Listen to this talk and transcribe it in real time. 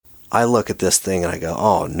I look at this thing and I go,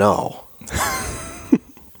 oh no,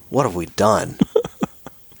 what have we done?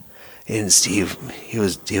 And Steve, he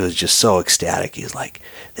was just so ecstatic. He's like,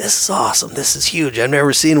 this is awesome. This is huge. I've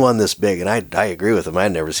never seen one this big. And I agree with him.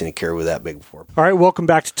 I'd never seen a caribou that big before. All right, welcome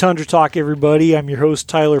back to Tundra Talk, everybody. I'm your host,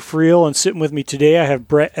 Tyler Friel, and sitting with me today I have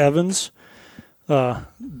Brett Evans,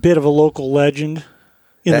 bit of a local legend.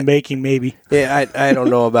 In the making, maybe. Yeah, I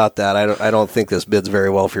don't know about that. I don't think this bids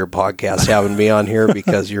very well for your podcast having me on here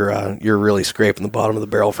because you're really scraping the bottom of the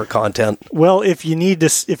barrel for content. Well, if you need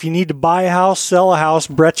to buy a house, sell a house,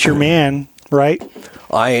 Brett's your man, right?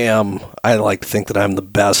 I am. I like to think that I'm the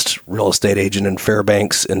best real estate agent in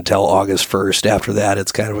Fairbanks until August 1st. After that,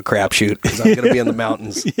 it's kind of a crapshoot because I'm going to be in the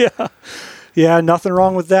mountains. Yeah, nothing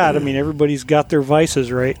wrong with that. I mean, everybody's got their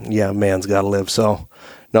vices, right? Yeah, man's got to live. So.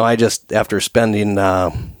 No, I just, after spending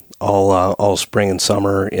all spring and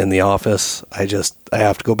summer in the office, I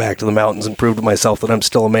have to go back to the mountains and prove to myself that I'm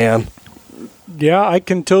still a man. Yeah, I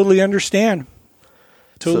can totally understand.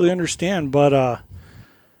 But,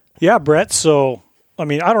 yeah, Brett, so, I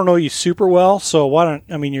mean, I don't know you super well, so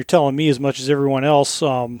you're telling me as much as everyone else.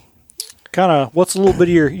 Kind of, what's a little bit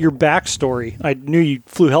of your backstory? I knew you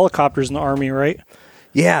flew helicopters in the Army, right?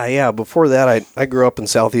 Yeah. Before that, I grew up in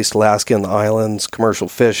Southeast Alaska in the islands, commercial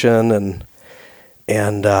fishing,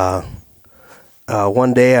 and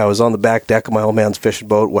one day I was on the back deck of my old man's fishing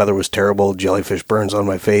boat. Weather was terrible, jellyfish burns on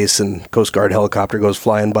my face, and Coast Guard helicopter goes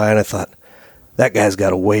flying by, and I thought, that guy's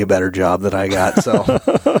got a way better job than I got. So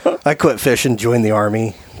I quit fishing, joined the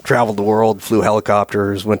Army, traveled the world, flew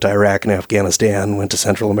helicopters, went to Iraq and Afghanistan, went to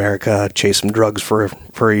Central America, chased some drugs for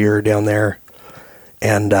a year down there.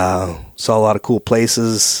 And saw a lot of cool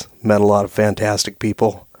places, met a lot of fantastic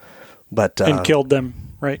people, and killed them,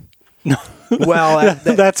 right? Well,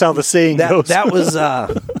 that's how the saying goes. That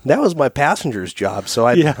was my passenger's job. So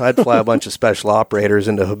I'd fly a bunch of special operators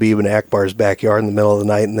into Habib and Akbar's backyard in the middle of the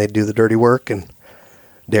night, and they'd do the dirty work. And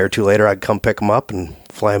a day or two later, I'd come pick them up and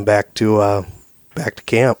fly them back to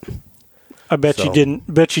camp. I bet you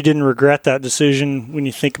didn't regret that decision when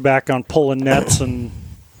you think back on pulling nets and.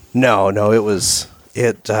 No,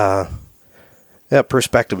 that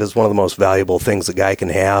perspective is one of the most valuable things a guy can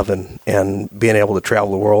have, and being able to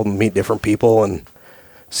travel the world and meet different people and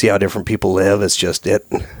see how different people live. It's just, it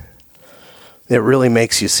really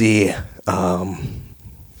makes you see, how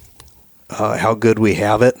good we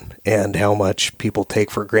have it and how much people take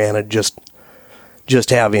for granted. Just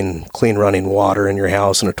having clean running water in your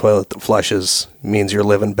house and a toilet that flushes means you're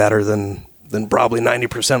living better than probably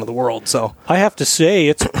 90% of the world. So I have to say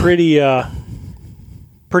it's pretty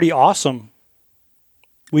awesome.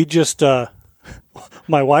 We just,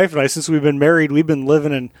 my wife and I, since we've been married, we've been lived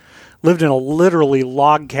in a literally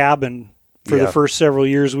log cabin for the first several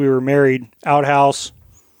years we were married. Outhouse.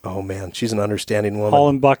 Oh man, she's an understanding woman.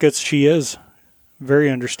 Hauling buckets. She is very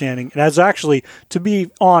understanding. And as actually, to be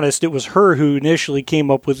honest, it was her who initially came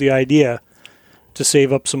up with the idea to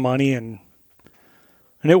save up some money, and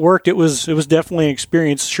it worked. It was definitely an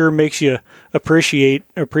experience. Sure makes you appreciate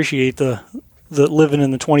the living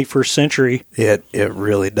in the 21st century. It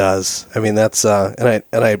really does. I mean, that's and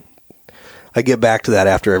I get back to that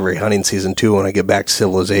after every hunting season too. When I get back to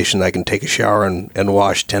civilization, I can take a shower and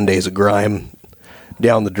wash 10 days of grime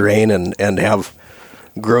down the drain and have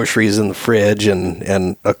groceries in the fridge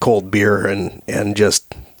and a cold beer and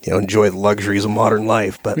just enjoy the luxuries of modern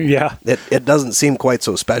life. But yeah, it doesn't seem quite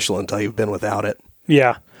so special until you've been without it.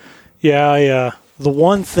 Yeah. The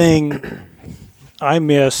one thing I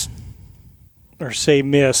miss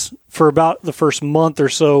for about the first month or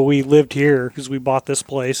so we lived here, because we bought this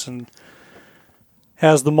place and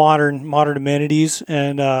has the modern amenities,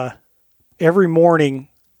 and every morning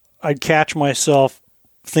I'd catch myself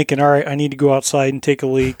thinking, all right, I need to go outside and take a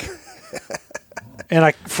leak.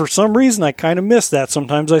 And for some reason I kind of miss that.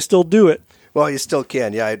 Sometimes I still do it. Well, you still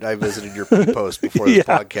can. Yeah, I visited your pea post before this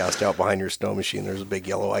podcast out behind your snow machine. There's a big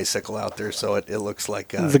yellow icicle out there, so it looks like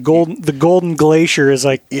the golden glacier, as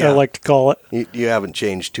I like to call it. You haven't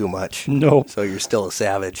changed too much. No. So you're still a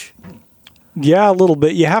savage. Yeah, a little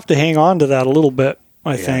bit. You have to hang on to that a little bit,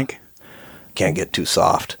 I think. Can't get too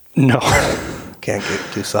soft. No. Can't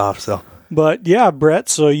get too soft, so. But yeah, Brett,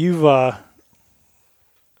 so you've I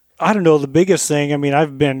don't know, the biggest thing, I mean,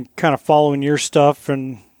 I've been kind of following your stuff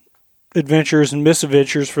and adventures and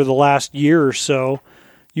misadventures for the last year or so.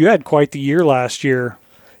 You had quite the year last year.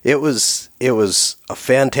 It was a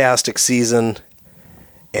fantastic season,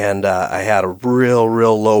 and I had a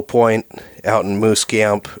real low point out in Moose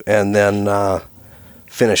Camp, and then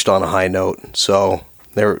finished on a high note. So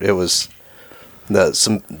it was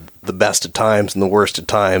the best of times and the worst of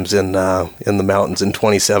times in the mountains in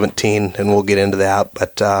 2017, and we'll get into that.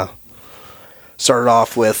 But Started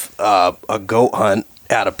off with a goat hunt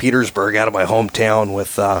out of Petersburg, out of my hometown,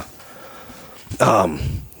 with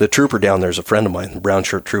the trooper down there is a friend of mine, the brown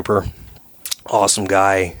shirt trooper. Awesome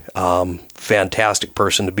guy, fantastic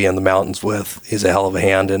person to be in the mountains with. He's a hell of a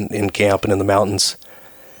hand in camping in the mountains,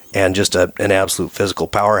 and just an absolute physical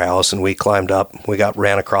powerhouse. And we climbed up,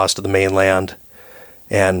 ran across to the mainland,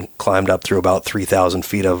 and climbed up through about 3,000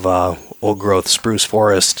 feet of old growth spruce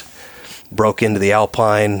forest. Broke into the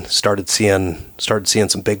alpine, started seeing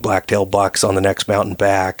some big blacktail bucks on the next mountain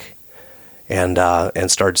back, and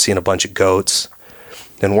started seeing a bunch of goats.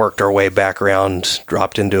 Then worked our way back around,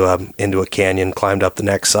 dropped into a canyon, climbed up the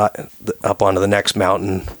next side, up onto the next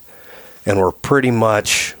mountain, and we're pretty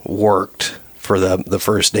much worked for the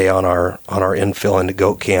first day on our infill into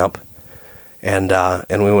goat camp. And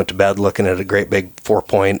we went to bed looking at a great big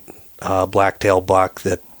 4-point blacktail buck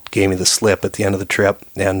that gave me the slip at the end of the trip,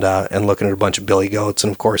 and looking at a bunch of billy goats.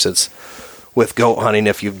 And of course, it's with goat hunting,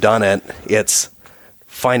 if you've done it, it's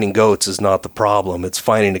finding goats is not the problem. It's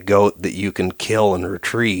finding a goat that you can kill and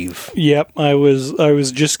retrieve. Yep, I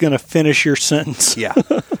was just going to finish your sentence. Yeah.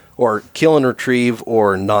 Or kill and retrieve,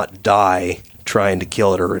 or not die trying to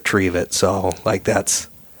kill it or retrieve it. So like that's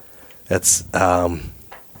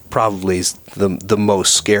probably the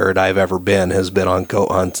most scared I've ever been has been on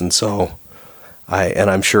goat hunts. And so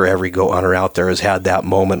I'm sure every goat hunter out there has had that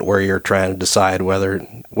moment where you're trying to decide whether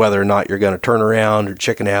or not you're going to turn around or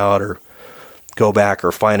chicken out or go back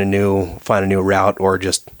or find a new route, or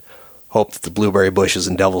just hope that the blueberry bushes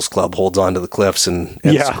and Devil's Club holds onto the cliffs and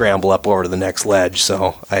scramble up over to the next ledge.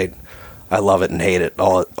 So I love it and hate it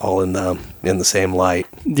all in the same light.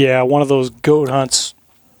 Yeah, one of those goat hunts,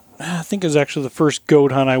 I think it was actually the first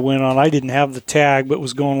goat hunt I went on. I didn't have the tag, but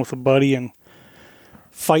was going with a buddy and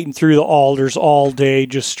fighting through the alders all day,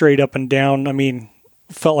 just straight up and down. I mean,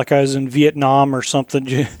 felt like I was in Vietnam or something.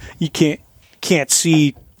 You can't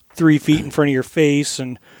see 3 feet in front of your face,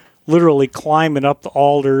 and literally climbing up the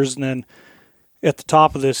alders. And then at the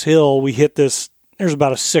top of this hill, we hit this, there's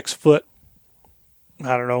about a 6-foot,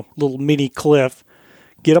 I don't know, little mini cliff.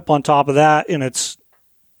 Get up on top of that, and it's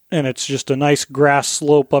just a nice grass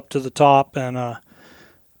slope up to the top, and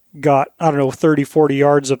got, I don't know, 30, 40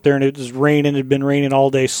 yards up there, and it was raining. It had been raining all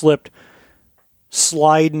day. Start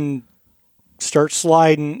sliding,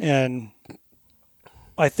 and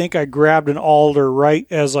I think I grabbed an alder right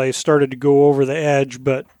as I started to go over the edge,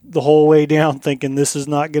 but the whole way down thinking this is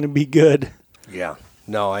not going to be good. Yeah.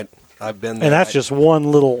 No, I've been there. And that's just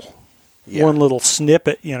one little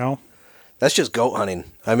snippet, you know. That's just goat hunting.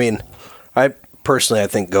 I mean, I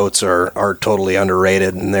think goats are totally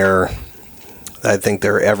underrated, and I think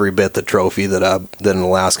they're every bit the trophy that an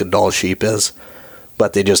Alaska Dall sheep is,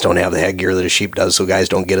 but they just don't have the headgear that a sheep does, so guys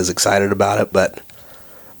don't get as excited about it. But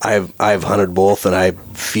I've hunted both, and I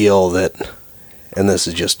feel that, and this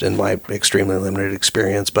is just in my extremely limited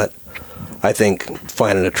experience, but I think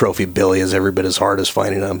finding a trophy billy is every bit as hard as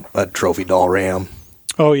finding a trophy Dall ram.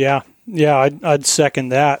 Oh yeah, I'd second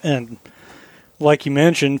that. And like you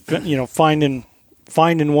mentioned, you know, finding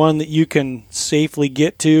one that you can safely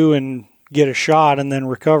get to and get a shot, and then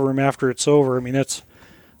recover them after it's over. I mean, that's,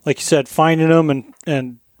 like you said, finding them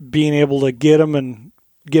and being able to get them in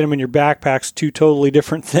your backpacks, two totally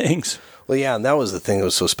different things. Well, yeah, and that was the thing that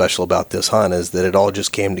was so special about this hunt, is that it all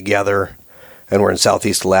just came together, and we're in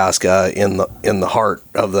southeast Alaska in the heart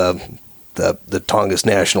of the Tongass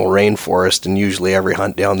National Rainforest, and usually every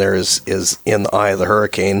hunt down there is in the eye of the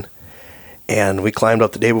hurricane. And we climbed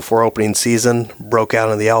up the day before opening season, broke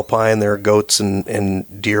out in the alpine. There were goats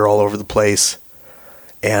and deer all over the place,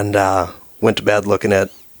 and went to bed looking at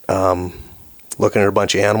a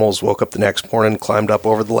bunch of animals. Woke up the next morning, climbed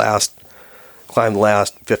the last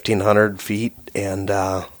 1,500 feet, and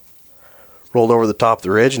rolled over the top of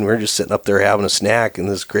the ridge. And we were just sitting up there having a snack, and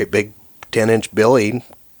this great big 10-inch billy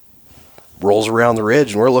rolls around the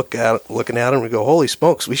ridge, and we're looking at it, and we go, "Holy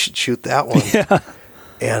smokes, we should shoot that one!"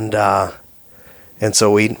 Yeah. And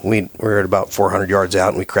so we were at about 400 yards out,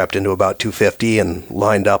 and we crept into about 250 and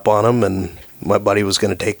lined up on him. And my buddy was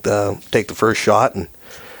going to take the first shot, and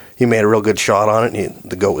he made a real good shot on it. And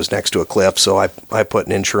the goat was next to a cliff, so I put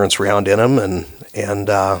an insurance round in him, and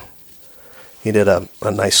he did a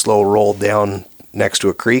nice slow roll down next to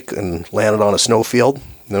a creek and landed on a snowfield.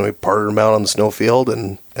 And then we parted him out on the snowfield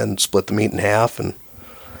and split the meat in half and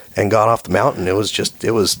got off the mountain.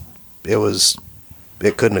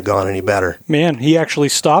 It couldn't have gone any better. Man, he actually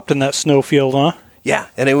stopped in that snowfield, huh? Yeah,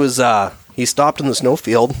 and it was, he stopped in the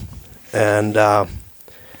snowfield, and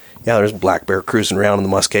there's a black bear cruising around in the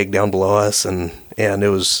muskeg down below us, and it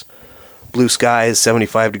was blue skies,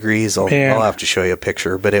 75 degrees. I'll have to show you a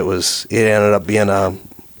picture, but it ended up being a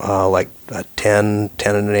like a 10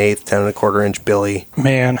 and an eighth, 10 and a quarter inch billy.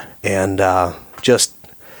 Man. And just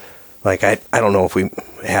like, I don't know if we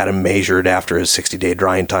had him measured after his 60-day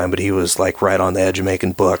drying time, but he was like right on the edge of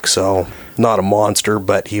making book. So not a monster,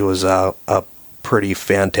 but he was a pretty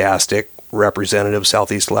fantastic representative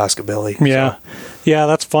Southeast Alaska billy. Yeah. So. Yeah,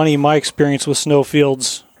 that's funny. My experience with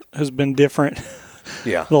snowfields has been different.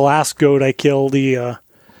 Yeah. The last goat I killed, it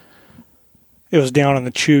was down in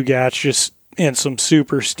the Chugach, just in some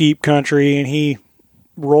super steep country, and he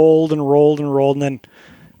rolled and rolled and rolled, and then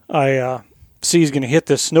I see he's going to hit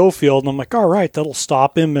this snowfield, and I'm like, all right, that'll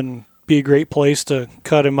stop him and be a great place to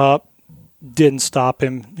cut him up. Didn't stop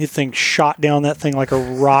him. The thing shot down that thing like a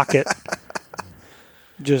rocket.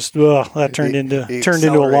 Just that turned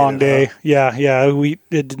into a long day. Huh? Yeah.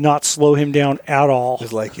 It did not slow him down at all. It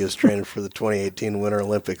was like he was training for the 2018 Winter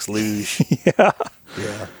Olympics luge.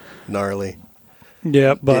 Yeah, gnarly.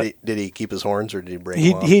 Yeah, but did he keep his horns or did he break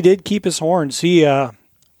them off? He did keep his horns. He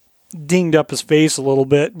dinged up his face a little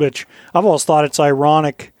bit, which I've always thought it's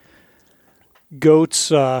ironic.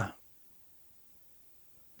 Goats, goats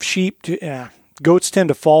tend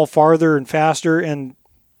to fall farther and faster, and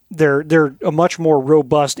they're a much more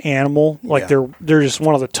robust animal. Like they're just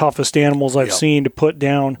one of the toughest animals I've seen to put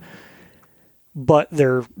down. But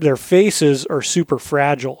their faces are super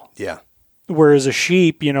fragile. Yeah. Whereas a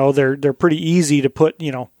sheep, they're pretty easy to put.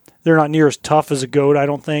 They're not near as tough as a goat, I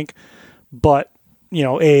don't think. But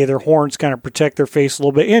their horns kind of protect their face a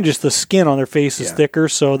little bit, and just the skin on their face is thicker,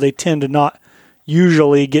 so they tend to not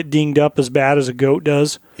usually get dinged up as bad as a goat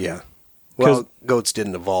does. Yeah. Well, goats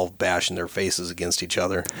didn't evolve bashing their faces against each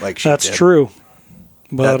other like sheep That's did. true.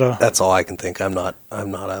 But that's all I can think. I'm not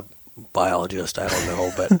a biologist. I don't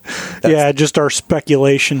know, but just our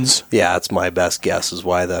speculations. Yeah, that's my best guess is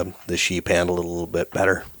why the sheep handle it a little bit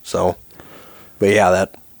better. So, but I've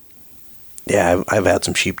had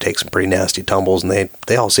some sheep take some pretty nasty tumbles, and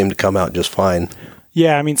they all seem to come out just fine.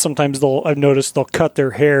 Yeah, I mean sometimes I've noticed they'll cut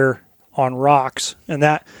their hair on rocks, and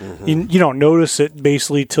that you don't notice it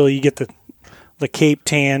basically till you get the cape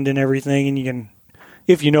tanned and everything, and you can,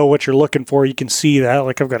 if you know what you're looking for, you can see that.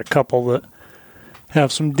 Like I've got a couple that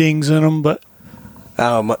have some dings in them, but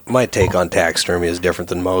my take on taxidermy is different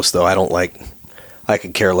than most, though. I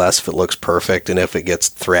could care less if it looks perfect, and if it gets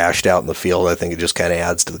thrashed out in the field, I think it just kind of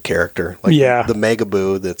adds to the character. Like the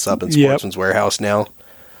Megaboo that's up in Sportsman's Warehouse now.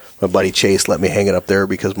 My buddy Chase let me hang it up there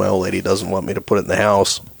because my old lady doesn't want me to put it in the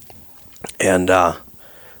house. And the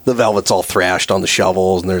velvet's all thrashed on the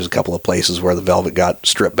shovels, and there's a couple of places where the velvet got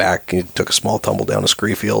stripped back and took a small tumble down a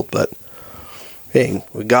scree field. But hey,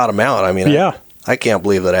 we got them out. I mean, I can't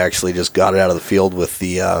believe that I actually just got it out of the field with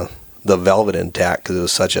the velvet intact, because it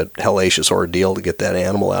was such a hellacious ordeal to get that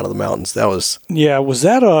animal out of the mountains. That was was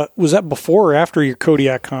that before or after your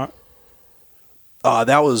Kodiak hunt?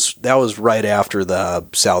 That was right after the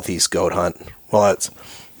Southeast goat hunt. Well,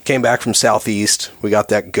 came back from Southeast. We got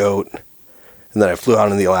that goat, and then I flew out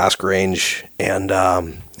into the Alaska Range and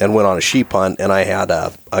went on a sheep hunt. And I had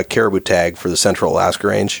a caribou tag for the Central Alaska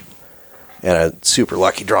Range, and I was super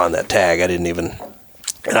lucky drawing that tag. I didn't even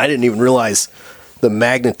realize the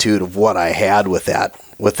magnitude of what I had with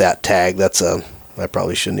that tag. I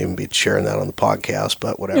probably shouldn't even be sharing that on the podcast,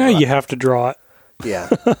 but whatever. Yeah, you have to draw it. Yeah,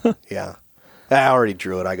 yeah. I already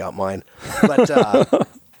drew it. I got mine. But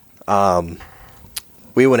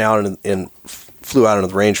we went out and flew out into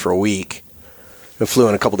the range for a week. And flew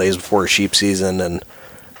in a couple days before sheep season, and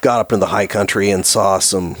got up into the high country and saw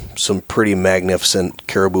some pretty magnificent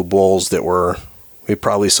caribou bulls that were. We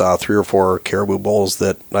probably saw 3 or 4 caribou bulls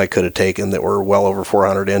that I could have taken that were well over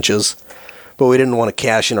 400 inches. But we didn't want to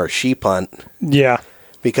cash in our sheep hunt. Yeah.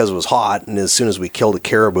 Because it was hot, and as soon as we killed a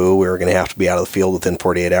caribou, we were going to have to be out of the field within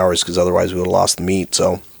 48 hours, because otherwise we would have lost the meat.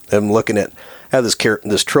 So I'm looking at, I have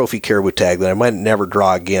this trophy caribou tag that I might never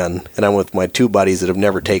draw again, and I'm with my 2 buddies that have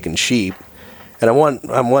never taken sheep, and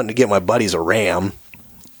I'm wanting to get my buddies a ram,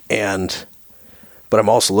 but I'm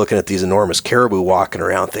also looking at these enormous caribou walking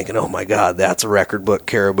around thinking, oh my God, that's a record book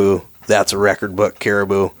caribou. That's a record book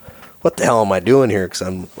caribou. What the hell am I doing here? Because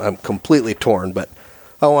I'm completely torn, but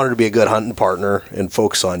I wanted to be a good hunting partner and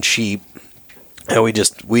focus on sheep. And we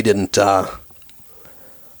couldn't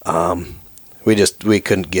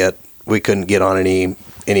get on any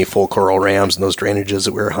full coral rams in those drainages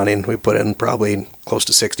that we were hunting. We put in probably close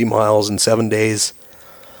to 60 miles in 7 days.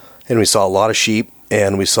 And we saw a lot of sheep,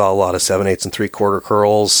 and we saw a lot of 7/8 and 3/4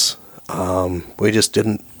 curls. We just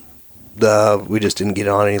didn't get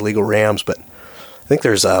on any legal rams, but I think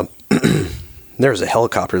there's a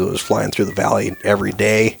helicopter that was flying through the valley every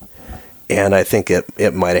day, and I think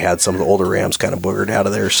it might have had some of the older rams kind of boogered out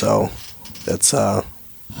of there. So that's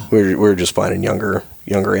we were just finding younger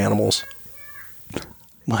younger animals?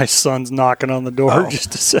 My son's knocking on the door. Oh.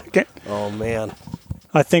 Just a second. Oh man.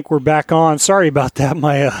 I think we're back on. Sorry about that.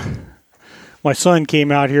 My son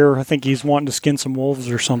came out here. I think he's wanting to skin some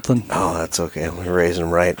wolves or something. Oh, that's okay. We're raising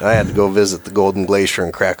him right. I had to go visit the Golden Glacier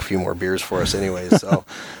and crack a few more beers for us anyways, so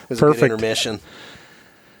it was a good Perfect. intermission.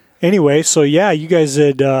 Anyway, so yeah, you guys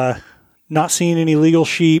had not seen any legal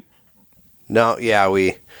sheep. No, yeah,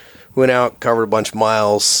 we went out, covered a bunch of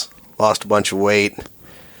miles, lost a bunch of weight,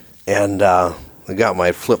 and I got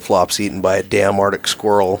my flip-flops eaten by a damn Arctic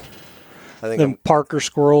squirrel. I think Them Parker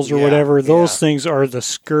squirrels or Yeah, whatever. Those yeah. things are the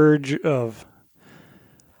scourge of...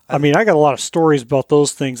 I mean, I got a lot of stories about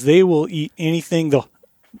those things. They will eat anything.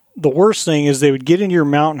 The worst thing is they would get into your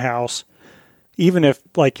mountain house, even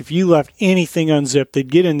if you left anything unzipped,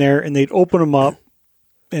 they'd get in there and they'd open them up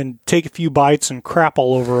and take a few bites and crap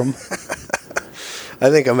all over them. I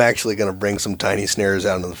think I'm actually going to bring some tiny snares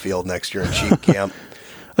out into the field next year in sheep camp.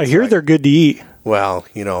 I hear they're good to eat. Well,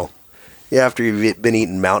 after you've been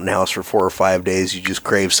eating Mountain House for 4 or 5 days, you just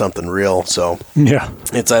crave something real. So Yeah.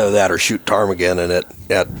 it's either that or shoot ptarmigan, and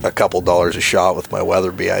at a couple dollars a shot with my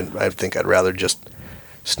Weatherby, I think I'd rather just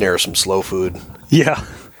snare some slow food, Yeah.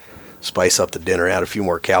 spice up the dinner, add a few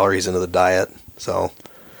more calories into the diet. So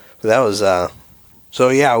that was so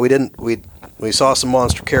yeah, we saw some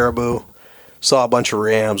monster caribou, saw a bunch of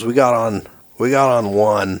rams. We got on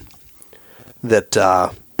one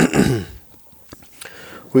that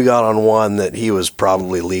we got on one that he was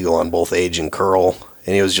probably legal on both age and curl,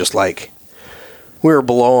 and he was just like, we were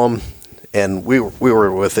below him, and we were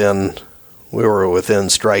within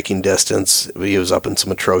striking distance. He was up in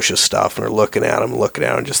some atrocious stuff, and we're looking at him,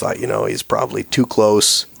 and just thought, he's probably too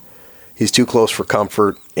close. He's too close for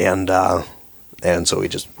comfort, and so we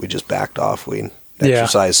just backed off. We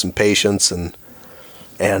exercised some patience, and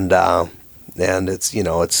it's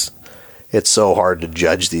it's so hard to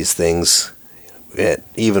judge these things.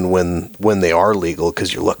 Even when they are legal,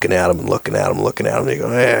 because you're looking at them, and you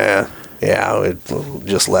go, we'll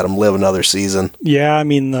just let them live another season. Yeah, I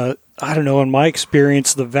mean, I don't know, in my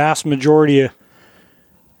experience, the vast majority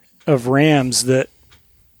of rams that,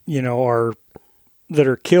 are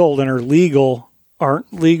killed and are legal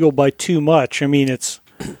aren't legal by too much. I mean, it's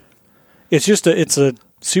just it's a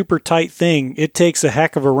super tight thing. It takes a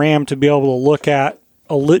heck of a ram to be able to look at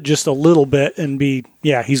just a little bit and be,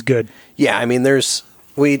 yeah, he's good. Yeah, I mean,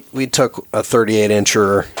 we took a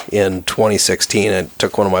 38-incher in 2016 and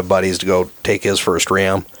took one of my buddies to go take his first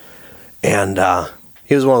ram. And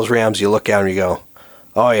he was one of those rams you look at and you go,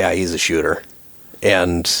 oh, yeah, he's a shooter.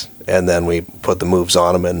 And then we put the moves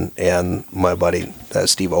on him, and my buddy,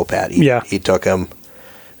 Steve Opat, he took him.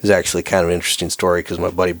 It was actually kind of an interesting story because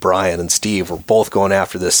my buddy Brian and Steve were both going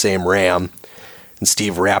after this same ram. And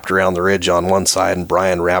Steve wrapped around the ridge on one side, and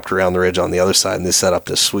Brian wrapped around the ridge on the other side, and they set up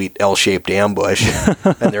this sweet L-shaped ambush.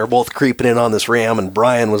 And they were both creeping in on this ram, and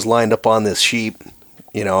Brian was lined up on this sheep,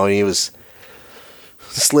 and he was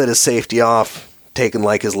slid his safety off, taking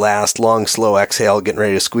like his last long, slow exhale, getting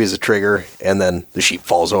ready to squeeze the trigger, and then the sheep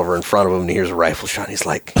falls over in front of him, and he hears a rifle shot, and he's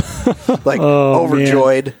like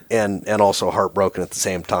overjoyed and also heartbroken at the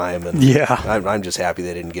same time. And yeah, I'm just happy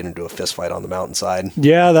they didn't get into a fist fight on the mountainside.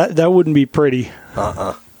 Yeah, that wouldn't be pretty.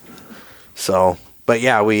 So, but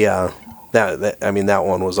yeah, we that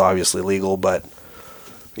one was obviously legal, but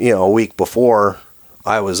a week before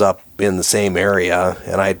I was up in the same area,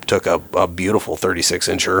 and I took a beautiful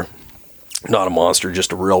 36-incher. Not a monster,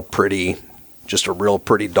 just a real pretty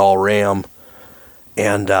doll ram.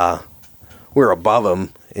 And we were above him.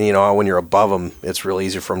 And when you're above him, it's real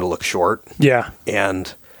easy for him to look short. Yeah.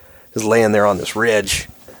 And was laying there on this ridge,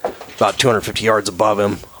 about 250 yards above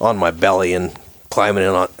him, on my belly, and climbing in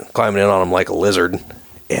on him like a lizard.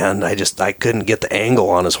 And I couldn't get the angle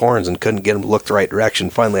on his horns and couldn't get him to look the right direction.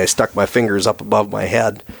 Finally, I stuck my fingers up above my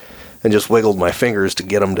head and just wiggled my fingers to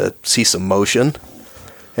get him to see some motion.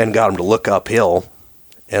 And got him to look uphill,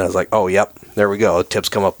 and I was like, "Oh, yep, there we go." Tips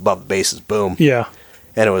come up above the bases, boom. Yeah,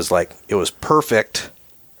 and it was perfect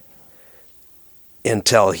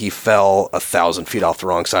until he fell 1,000 feet off the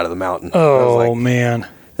wrong side of the mountain. Oh man!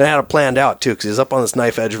 And I had it planned out too, because he was up on this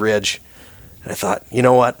knife edge ridge, and I thought, you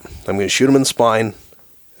know what? I'm going to shoot him in the spine.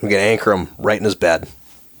 I'm going to anchor him right in his bed,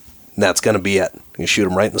 and that's going to be it. I'm going to shoot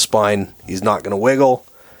him right in the spine. He's not going to wiggle,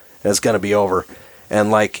 and it's going to be over.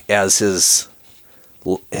 And as his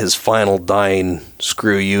final dying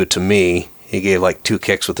screw you to me, he gave 2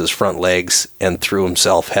 kicks with his front legs and threw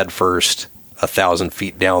himself headfirst 1,000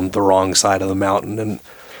 feet down the wrong side of the mountain. And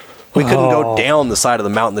we couldn't go down the side of the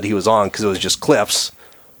mountain that he was on because it was just cliffs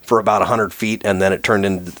for about 100 feet, and then it turned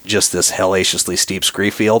into just this hellaciously steep scree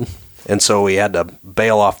field. And so we had to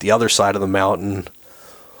bail off the other side of the mountain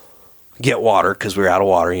get water because we were out of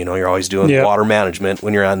water. You know, you're always doing water management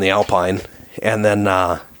when you're on the Alpine. And then,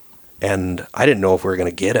 and I didn't know if we were going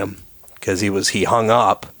to get him because he hung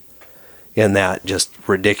up in that just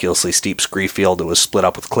ridiculously steep scree field that was split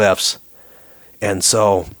up with cliffs. And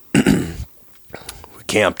so we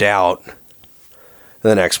camped out.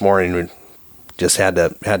 The next morning we just had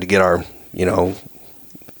to get our,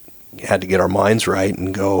 had to get our minds right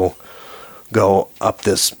and go up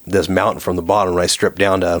this mountain from the bottom. And I stripped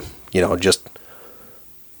down to,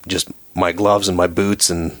 just my gloves and my boots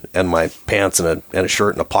and my pants and a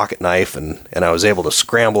shirt and a pocket knife. And I was able to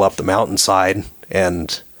scramble up the mountainside,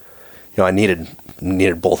 and, I needed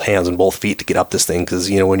both hands and both feet to get up this thing. Cause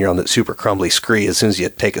when you're on that super crumbly scree, as soon as you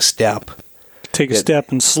take a step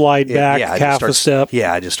and slide back half a step.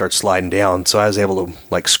 Yeah, I just start sliding down. So I was able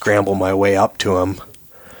to scramble my way up to him.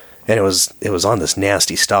 And it was on this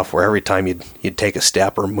nasty stuff where every time you'd take a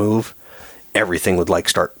step or move, everything would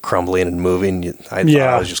start crumbling and moving. I thought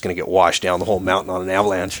I was just going to get washed down the whole mountain on an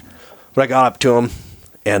avalanche. But I got up to him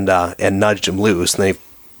and nudged him loose, and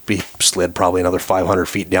he slid probably another 500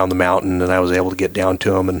 feet down the mountain, and I was able to get down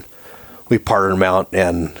to him, and we parted him out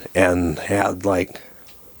and had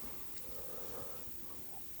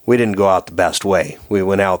we didn't go out the best way. We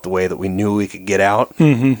went out the way that we knew we could get out.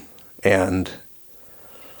 Mm-hmm. And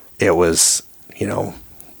it was,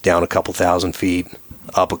 down a couple thousand feet,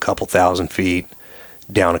 up a couple thousand feet,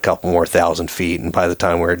 down a couple more thousand feet, and by the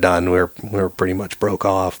time we were done, we were pretty much broke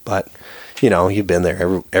off. But you've been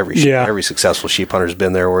there. Every successful sheep hunter's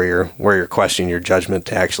been there, where you're questioning your judgment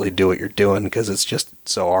to actually do what you're doing because it's just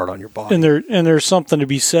so hard on your body. And there's something to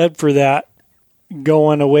be said for that,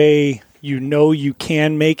 going away. You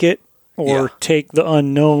can make it, or take the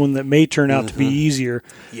unknown that may turn out to be easier.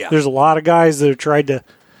 Yeah. There's a lot of guys that have tried to,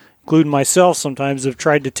 including myself sometimes, have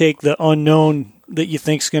tried to take the unknown that you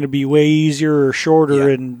think is going to be way easier or shorter,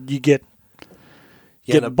 and you get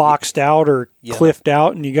boxed out or cliffed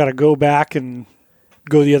out, and you got to go back and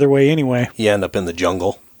go the other way anyway. You end up in the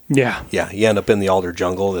jungle. Yeah. Yeah, you end up in the alder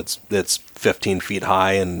jungle that's 15 feet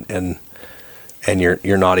high, and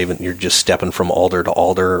you're not even, you're just stepping from alder to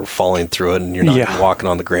alder or falling through it, and you're not even walking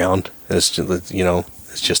on the ground. And it's just,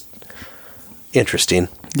 it's just interesting.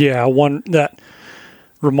 Yeah, one that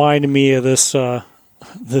reminded me of this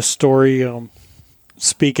story.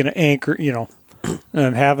 Speaking of anchor,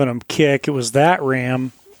 and having them kick, it was that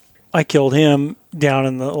ram. I killed him down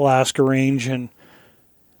in the Alaska range, and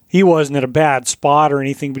he wasn't at a bad spot or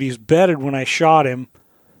anything, but he was bedded when I shot him.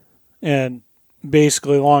 And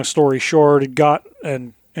basically, long story short, it got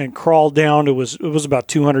and crawled down. It was about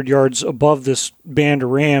 200 yards above this band of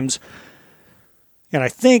rams, and I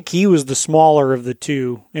think he was the smaller of the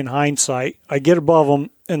two in hindsight. I get above him,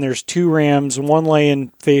 and there's two rams, one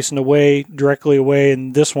laying facing away, directly away,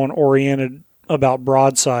 and this one oriented about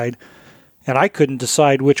broadside. And I couldn't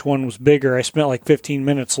decide which one was bigger. I spent 15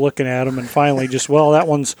 minutes looking at them, and finally I'll just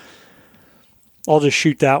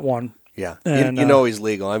shoot that one. Yeah, and, he's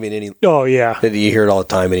legal. I mean, you hear it all the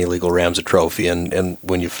time. Any legal ram's a trophy, and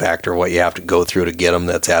when you factor what you have to go through to get them,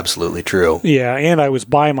 that's absolutely true. Yeah, and I was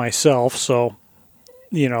by myself, so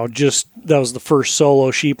that was the first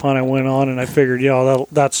solo sheep hunt I went on, and I figured,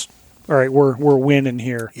 that's all right. We're winning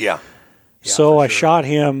here. Yeah. So I shot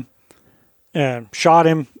him and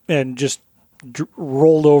just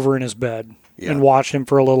rolled over in his bed and watched him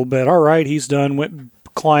for a little bit. All right, he's done.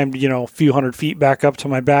 Climbed, a few hundred feet back up to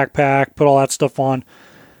my backpack, put all that stuff on,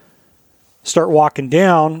 start walking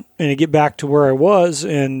down, and I get back to where I was,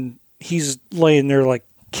 and he's laying there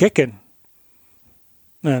kicking.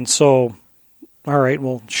 And so, all right,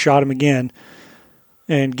 well, shot him again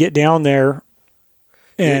and get down there.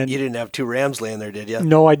 And you didn't have two rams laying there, did you?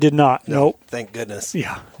 No, I did not. No, nope. Thank goodness.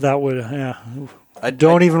 Yeah, that would, I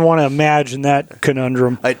don't even want to imagine that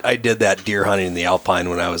conundrum. I did that deer hunting in the Alpine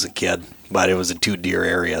when I was a kid, but it was a 2-deer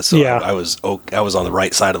area, so I was on the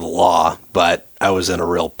right side of the law, but I was in a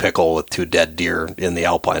real pickle with 2 dead deer in the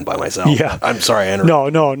Alpine by myself. Yeah. I'm sorry, I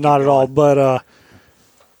interrupted. No, not at all. But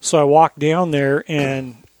so I walked down there,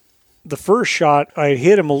 and the first shot, I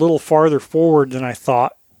hit him a little farther forward than I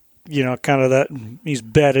thought. Kind of that, he's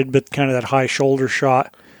bedded, but kind of that high shoulder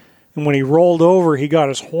shot. And when he rolled over, he got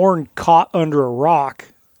his horn caught under a rock,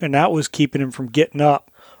 and that was keeping him from getting up.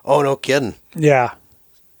 Oh, no kidding. Yeah.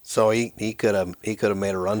 So he could have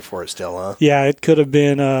made a run for it still, huh? Yeah, it could have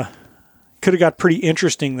been could have got pretty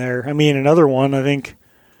interesting there. I mean, another one, I think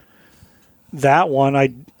that one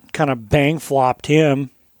I kind of bang flopped him,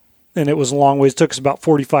 and it was a long ways. It took us about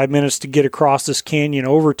 45 minutes to get across this canyon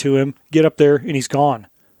over to him, get up there, and he's gone.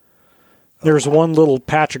 There's one little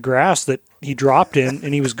patch of grass that he dropped in,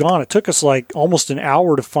 and he was gone. It took us almost an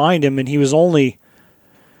hour to find him, and he was only,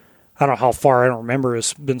 I don't know how far, I don't remember,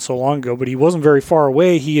 it's been so long ago, but he wasn't very far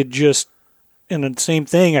away. He had just, and the same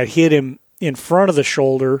thing, I hit him in front of the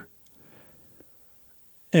shoulder,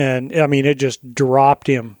 and I mean, it just dropped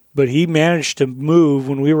him. But he managed to move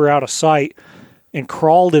when we were out of sight and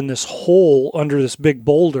crawled in this hole under this big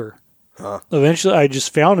boulder. Eventually, I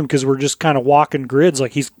just found him because we're just kind of walking grids,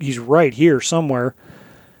 like he's right here somewhere.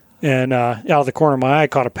 And out of the corner of my eye, I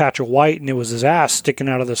caught a patch of white, and it was his ass sticking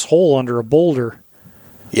out of this hole under a boulder.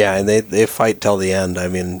 Yeah, and they fight till the end. I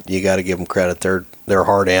mean, you got to give them credit. They're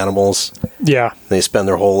hard animals. Yeah. They spend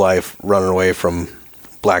their whole life running away from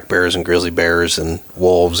black bears and grizzly bears and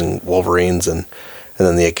wolves and wolverines, and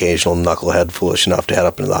then the occasional knucklehead foolish enough to head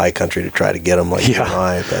up into the high country to try to get them like you and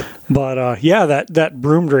I. But yeah, that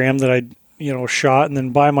broom ram that I shot, and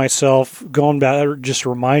then by myself going back, that just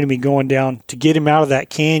reminded me going down to get him out of that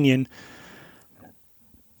canyon.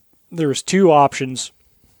 There was two options.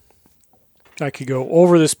 I could go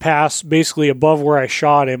over this pass, basically above where I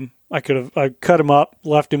shot him. I cut him up,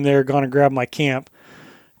 left him there, gone and grabbed my camp,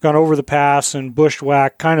 gone over the pass and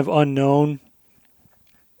bushwhacked, kind of unknown.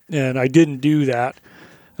 And I didn't do that.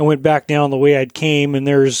 I went back down the way I'd came, and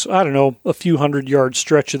there's, I don't know, a few 100-yard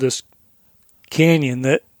stretch of this canyon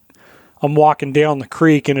that I'm walking down the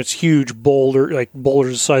creek, and it's huge boulder, like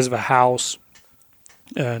boulders the size of a house.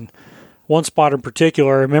 And one spot in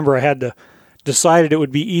particular, I remember I had to decided it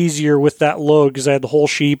would be easier with that load because I had the whole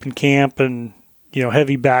sheep and camp and,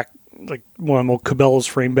 heavy back, like one of my Cabela's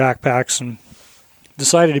frame backpacks, and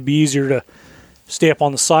decided it'd be easier to stay up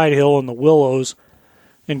on the side hill in the willows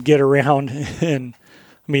and get around. And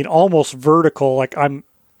I mean, almost vertical, like I'm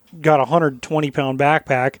got a 120-pound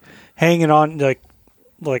backpack hanging on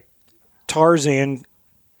like Tarzan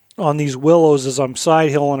on these willows as I'm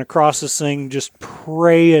side hilling across this thing, just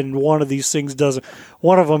praying one of these things doesn't.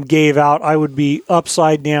 One of them gave out. I would be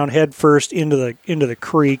upside down, head first into the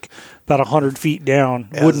creek, about 100 feet down.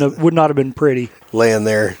 Would not have been pretty. Laying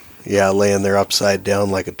there upside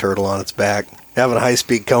down like a turtle on its back, having a high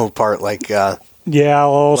speed come apart like. Yeah,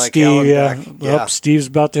 like Steve. Yeah. Yeah. Steve's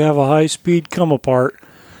about to have a high speed come apart.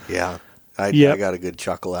 Yeah, I got a good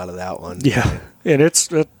chuckle out of that one. Yeah, and it's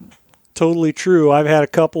totally true. I've had a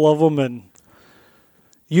couple of them, and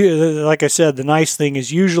like I said, the nice thing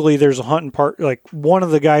is usually there's a hunting part. Like one of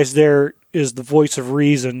the guys there is the voice of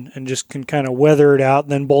reason and just can kind of weather it out.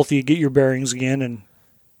 And then both of you get your bearings again and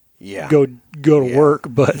go to work.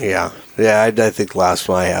 But I think the last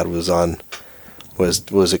one I had was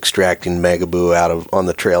extracting Megaboo on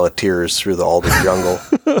the Trail of Tears through the alder jungle.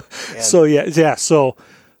 So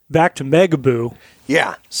back to Megaboo.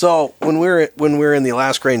 Yeah. So when we were in the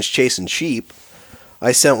Alaska Range chasing sheep,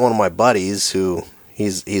 I sent one of my buddies who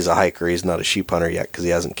he's a hiker. He's not a sheep hunter yet because he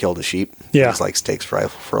hasn't killed a sheep. Yeah. He just likes takes rifle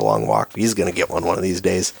for a long walk. He's going to get one of these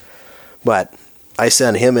days. But I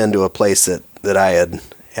sent him into a place that I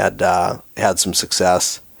had some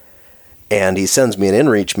success. And he sends me an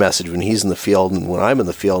inReach message when he's in the field and when I'm in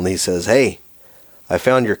the field, and he says, "Hey, I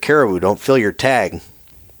found your caribou. Don't fill your tag."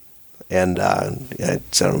 And I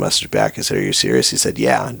sent him a message back. I said, "Are you serious?" He said,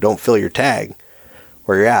 "Yeah, don't fill your tag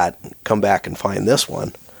where you're at. Come back and find this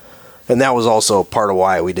one." And that was also part of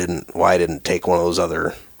why I didn't take one of those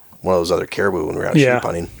other caribou when we were out sheep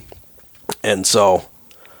hunting. And so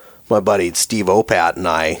my buddy Steve Opat and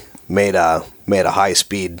I made a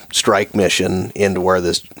high-speed strike mission into where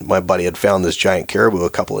my buddy had found this giant caribou a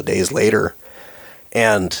couple of days later.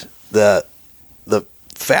 And the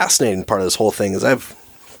fascinating part of this whole thing is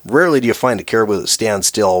rarely do you find a caribou that stands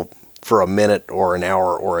still for a minute or an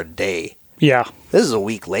hour or a day. Yeah. This is a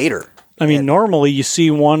week later. I mean, normally you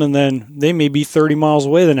see one and then they may be 30 miles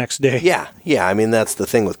away the next day. Yeah. I mean, that's the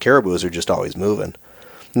thing with caribou is they're just always moving.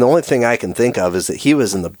 And the only thing I can think of is that he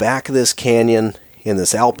was in the back of this canyon in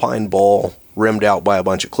this alpine bowl rimmed out by a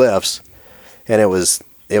bunch of cliffs, and it was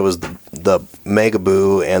the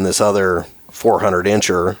Megaboo and this other 400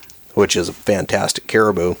 incher, which is a fantastic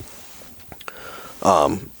caribou.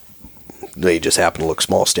 They just happened to look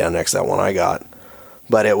small standing next to that one I got,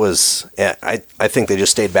 but it was I think they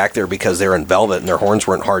just stayed back there because they're in velvet and their horns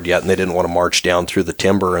weren't hard yet, and they didn't want to march down through the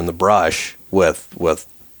timber and the brush with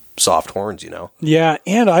soft horns, Yeah,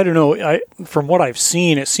 and I don't know, from what I've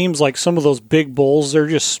seen, it seems like some of those big bulls, they're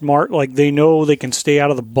just smart. Like, they know they can stay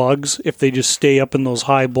out of the bugs if they just stay up in those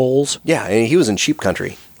high bulls. Yeah, and he was in sheep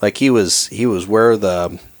country. Like, he was where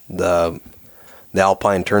the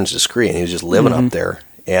alpine turns to scree, and he was just living up there.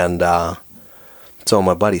 And so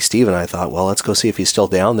my buddy Steve and I thought, well, let's go see if he's still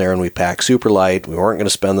down there. And we packed super light. We weren't going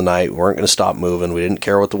to spend the night. We weren't going to stop moving. We didn't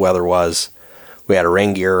care what the weather was. We had a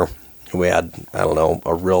rain gear. We had, I don't know,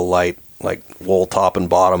 a real light, like wool top and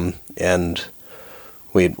bottom, and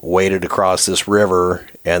we'd waded across this river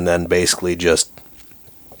and then basically just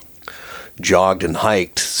jogged and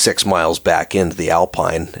hiked 6 miles back into the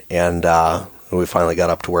Alpine, and we finally got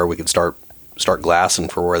up to where we could start glassing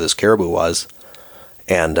for where this caribou was.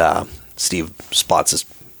 And Steve spots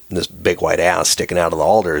this big white ass sticking out of the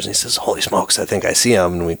alders, and he says, "Holy smokes, I think I see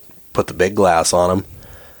him." And we put the big glass on him,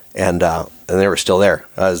 and they were still there.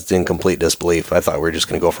 I was in complete disbelief. I thought we were just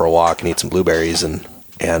going to go for a walk and eat some blueberries, and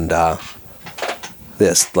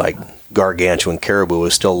this like gargantuan caribou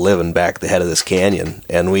was still living back at the head of this canyon.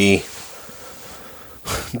 And we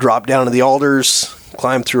dropped down to the alders,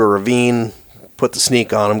 climbed through a ravine, put the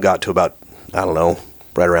sneak on him, got to about, I don't know,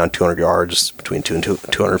 right around 200 yards, between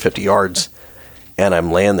 250 yards. And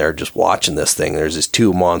I'm laying there just watching this thing. There's these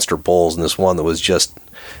two monster bulls and this one that was just,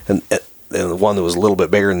 and the one that was a little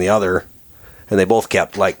bit bigger than the other. And they both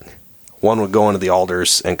kept, like, one would go into the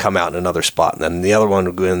alders and come out in another spot. And then the other one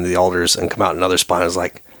would go into the alders and come out in another spot. And I was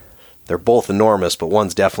like, they're both enormous, but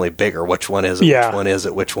one's definitely bigger. Which one is it? Yeah. Which one is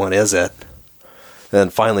it? Which one is it? And then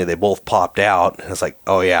finally they both popped out. And it's like,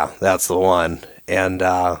 oh yeah, that's the one. And,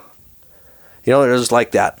 you know, there's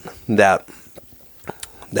like that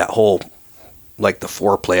whole, like the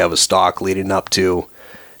foreplay of a stalk leading up to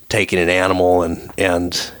taking an animal,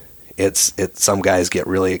 and it's some guys get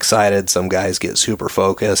really excited, some guys get super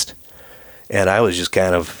focused, and I was just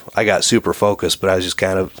I got super focused, but I was just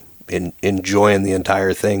kind of enjoying the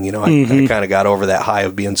entire thing. You know, I kind of got over that high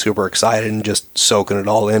of being super excited and just soaking it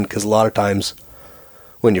all in, because a lot of times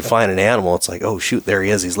when you find an animal, it's like, oh shoot, there he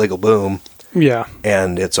is, he's legal, boom. Yeah.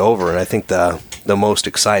 And it's over. And I think the most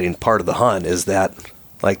exciting part of the hunt is that,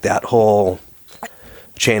 like, that whole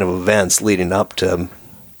chain of events leading up to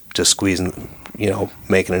squeezing, you know,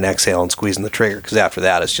 making an exhale and squeezing the trigger, because after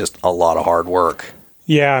that it's just a lot of hard work.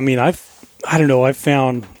 Yeah, I mean, I don't know, I've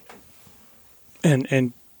found,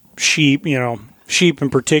 and sheep, you know, sheep in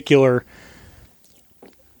particular,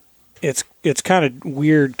 it's kind of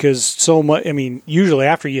weird because so much, I mean, usually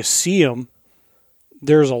after you see them,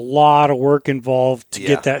 there's a lot of work involved to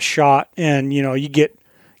get that shot. And, you know, you get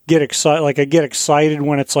excited. Like, I get excited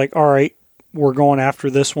when it's like, all right, we're going after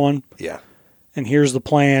this one. Yeah. And here's the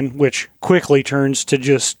plan, which quickly turns to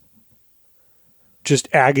just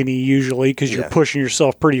agony usually, because you're pushing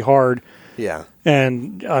yourself pretty hard. Yeah.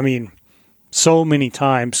 And, I mean, so many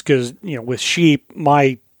times, because, you know, with sheep,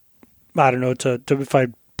 I don't know, to if I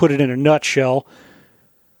put it in a nutshell,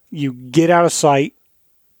 you get out of sight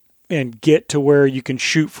and get to where you can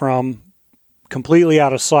shoot from completely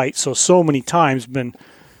out of sight. So many times been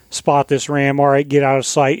spot this ram, all right, get out of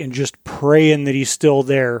sight, and just praying that he's still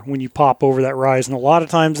there when you pop over that rise. And a lot of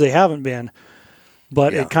times they haven't been.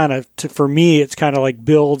 But it kind of, for me, it's kind of like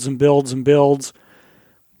builds and builds and builds.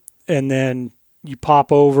 And then you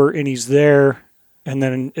pop over and he's there. And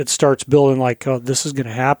then it starts building like, oh, this is going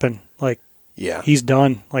to happen. Like, he's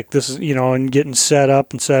done. Like, this is, you know, and getting set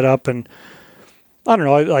up. And I don't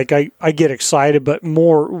know, I get excited, but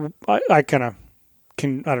more, I kind of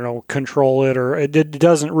can, I don't know, control it, or it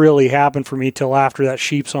doesn't really happen for me till after that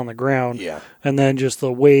sheep's on the ground. Yeah. And then just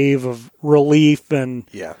the wave of relief, and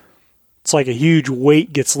it's like a huge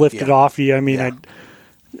weight gets lifted off you. I mean, I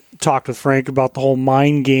talked with Frank about the whole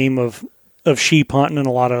mind game of sheep hunting and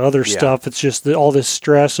a lot of other stuff. It's just all this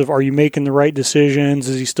stress of, are you making the right decisions?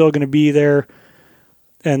 Is he still going to be there?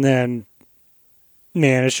 And then,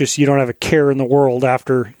 man, it's just, you don't have a care in the world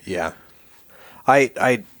after. Yeah.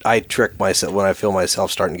 I trick myself when I feel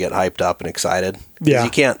myself starting to get hyped up and excited. Yeah. You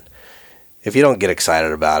can't, if you don't get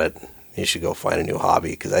excited about it, you should go find a new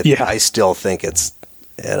hobby, because I still think it's,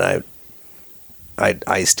 and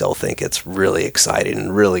I still think it's really exciting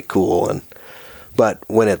and really cool. But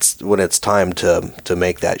when it's time to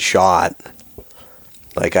make that shot,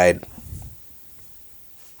 like I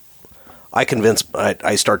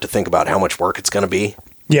start to think about how much work it's going to be,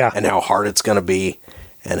 and how hard it's going to be,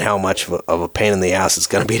 and how much of a pain in the ass it's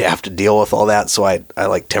going to be to have to deal with all that. So I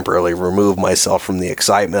like temporarily remove myself from the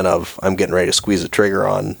excitement of, I'm getting ready to squeeze a trigger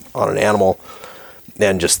on an animal,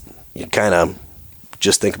 and you kind of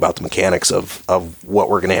just think about the mechanics of what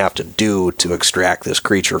we're going to have to do to extract this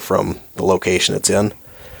creature from the location it's in.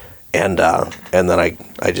 And then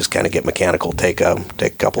I just kind of get mechanical, take a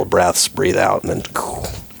couple of breaths, breathe out, and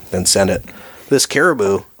then send it. This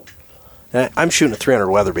caribou, I'm shooting a 300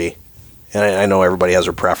 Weatherby, and I know everybody has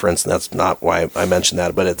their preference, and that's not why I mentioned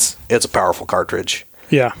that, but it's a powerful cartridge.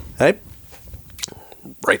 Yeah. I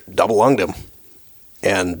double lunged him,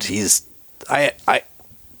 and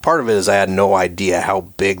part of it is I had no idea how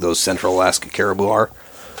big those Central Alaska caribou are.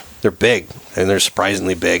 They're big, and they're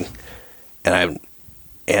surprisingly big, and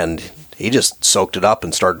he just soaked it up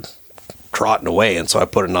and started trotting away. And so I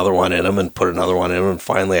put another one in him and put another one in him. And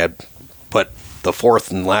finally I put the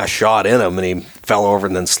fourth and last shot in him, and he fell over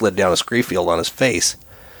and then slid down a scree field on his face.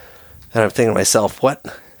 And I'm thinking to myself, what?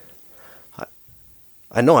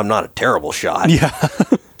 I know I'm not a terrible shot. Yeah.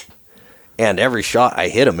 And every shot, I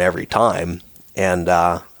hit him every time. And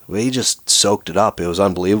we just soaked it up. It was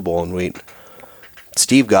unbelievable. And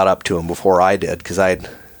Steve got up to him before I did, because after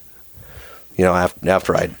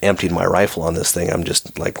I'd emptied my rifle on this thing, I'm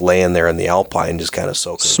just like laying there in the Alpine, just kind of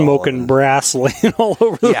soaking smoking brass laying all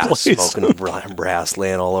over the place. Yeah, smoking brass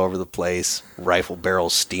laying all over the place. Rifle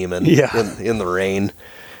barrels steaming in the rain.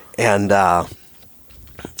 And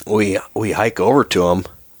we hike over to him,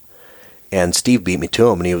 and Steve beat me to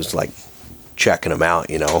him, and he was like checking him out,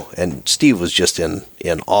 and Steve was just in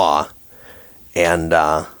awe. And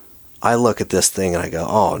I look at this thing and I go,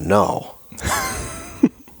 oh no.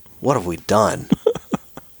 What have we done?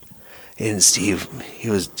 And Steve,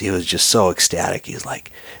 he was just so ecstatic. He's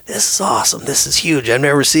like, this is awesome. This is huge. I've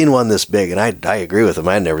never seen one this big. And I agree with him.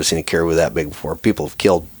 I'd never seen a caribou that big before. People have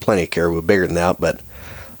killed plenty of caribou bigger than that, but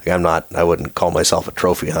I wouldn't call myself a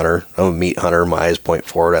trophy hunter. I'm a meat hunter. My eyes point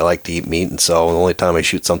forward. I like to eat meat. And so the only time I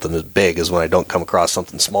shoot something as big is when I don't come across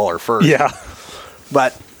something smaller first. Yeah.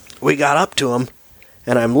 But we got up to him,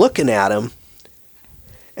 and I'm looking at him,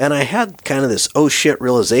 and I had kind of this oh shit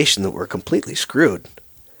realization that we're completely screwed,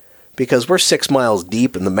 because we're 6 miles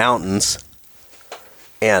deep in the mountains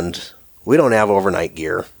and we don't have overnight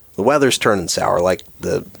gear. The weather's turning sour like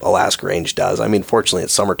the Alaska range does. I mean, fortunately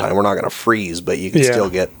it's summertime. We're not going to freeze, but you can still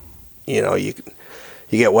get, you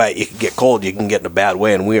get wet, you can get cold, you can get in a bad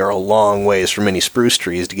way. And we are a long ways from any spruce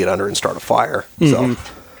trees to get under and start a fire. Mm-hmm. So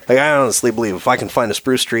I honestly believe if I can find a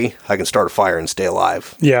spruce tree, I can start a fire and stay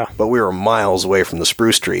alive. Yeah. But we were miles away from the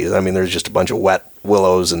spruce trees. I mean, there's just a bunch of wet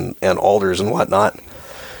willows and alders and whatnot.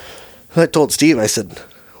 I told Steve, I said,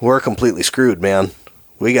 we're completely screwed, man.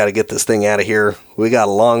 We got to get this thing out of here. We got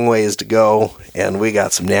a long ways to go, and we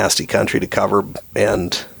got some nasty country to cover,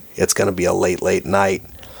 and it's going to be a late night.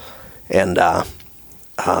 And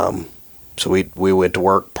so we went to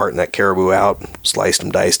work, parting that caribou out, sliced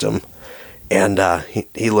him, diced him. And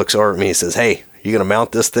he looks over at me and says, hey, you going to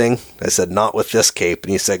mount this thing? I said, not with this cape.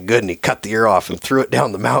 And he said, good. And he cut the ear off and threw it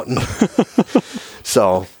down the mountain.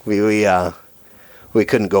 So we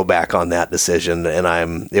couldn't go back on that decision.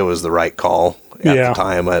 And it was the right call at the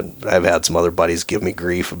time. I've had some other buddies give me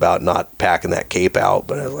grief about not packing that cape out.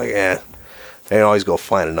 But I was like, I can always go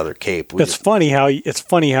find another cape. It's funny how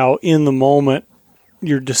in the moment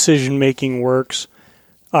your decision making works.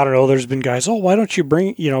 I don't know, there's been guys, oh, why don't you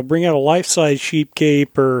bring out a life-size sheep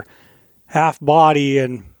cape or half body?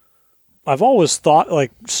 And I've always thought,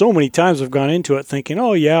 like, so many times I've gone into it thinking,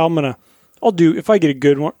 oh yeah, I'll do, if I get a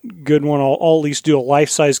good one, I'll at least do a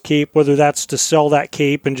life-size cape, whether that's to sell that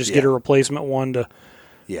cape and just get a replacement one to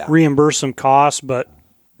reimburse some costs, but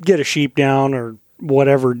get a sheep down or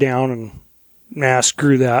whatever down and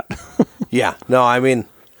screw that. Yeah, no, I mean,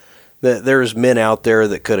 there's men out there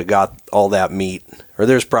that could have got all that meat, or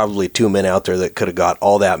there's probably 2 men out there that could have got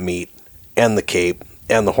all that meat and the cape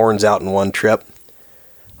and the horns out in one trip.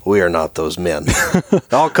 We are not those men.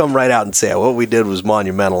 I'll come right out and say what we did was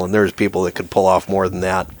monumental, and there's people that could pull off more than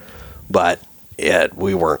that, but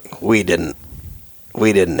we didn't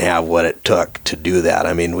have what it took to do that.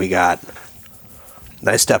 I mean, I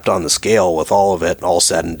stepped on the scale with all of it, all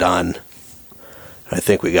said and done. I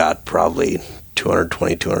think we got probably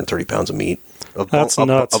 220, 230 pounds of meat. That's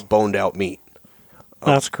nuts. Of boned out meat.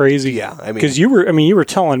 That's crazy. Yeah, I mean, because you were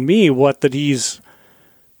telling me that he's,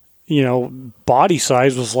 body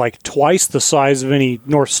size was like twice the size of any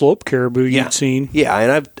North Slope caribou you'd seen. Yeah,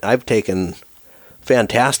 and I've taken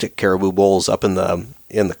fantastic caribou bulls up in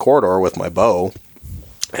the corridor with my bow,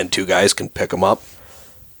 and 2 guys can pick them up,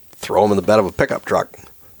 throw them in the bed of a pickup truck,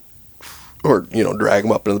 or drag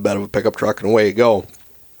them up into the bed of a pickup truck, and away you go.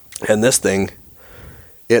 And this thing,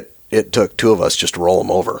 it took 2 of us just to roll them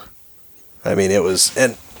over. I mean, it was,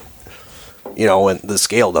 and when the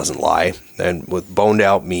scale doesn't lie, and with boned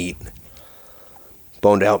out meat,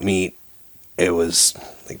 it was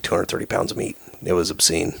like 230 pounds of meat. It was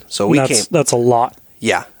obscene. So that's a lot.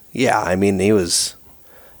 Yeah. I mean, he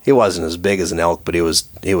wasn't as big as an elk, but he was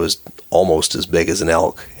almost as big as an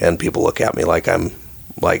elk. And people look at me like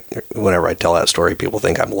whenever I tell that story, people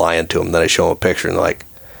think I'm lying to them. Then I show them a picture and they're like,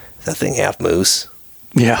 is that thing half moose?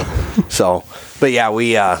 Yeah. So, but yeah,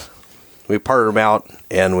 we parted them out,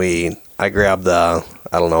 and I grabbed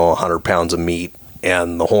 100 pounds of meat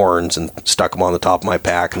and the horns and stuck them on the top of my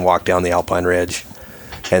pack and walked down the Alpine Ridge.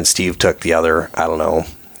 And Steve took the other,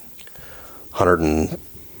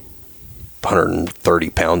 130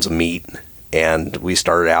 pounds of meat and we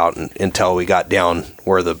started out until we got down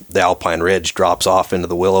where the Alpine Ridge drops off into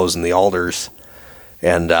the willows and the alders,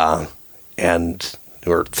 and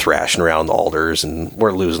we're thrashing around the alders, and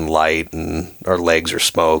we're losing light, and our legs are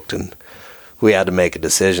smoked, and we had to make a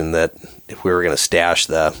decision that if we were going to stash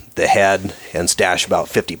the head and stash about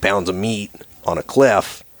 50 pounds of meat on a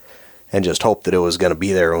cliff and just hope that it was going to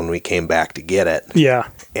be there when we came back to get it. Yeah.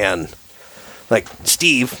 And like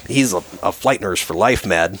Steve, he's a flight nurse for Life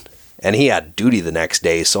Med, and he had duty the next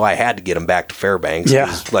day, so I had to get him back to Fairbanks.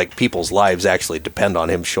 Yeah. Like, people's lives actually depend on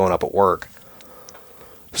him showing up at work.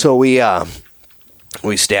 So we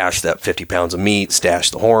stashed that 50 pounds of meat,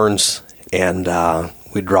 stashed the horns, and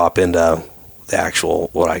we drop into the actual,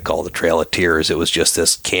 what I call the Trail of Tears. It was just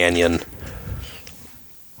this canyon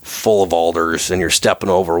full of alders, and you're stepping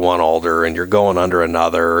over one alder, and you're going under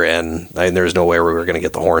another, and there's no way we were going to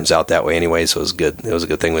get the horns out that way anyway, so it was good. It was a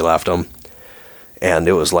good thing we left them. And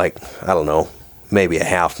it was like, I don't know, maybe a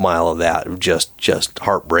half mile of that, just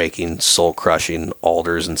heartbreaking, soul-crushing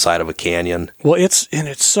alders inside of a canyon. Well, it's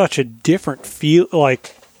such a different feel,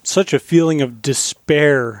 like such a feeling of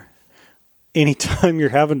despair anytime you're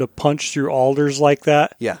having to punch through alders like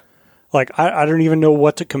that. Yeah. Like, I don't even know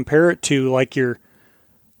what to compare it to, like you're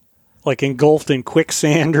like engulfed in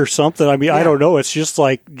quicksand or something. I mean, yeah. I don't know. It's just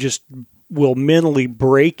will mentally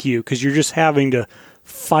break you because you're just having to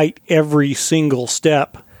fight every single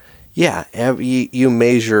step. Yeah, you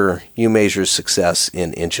measure success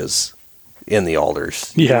in inches in the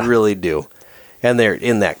alders. Yeah. You really do. And they're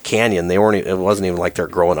in that canyon. It wasn't even like they're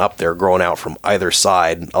growing up. They're growing out from either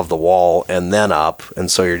side of the wall and then up. And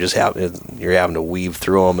so you're having to weave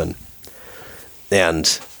through them.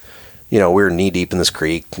 And we were knee deep in this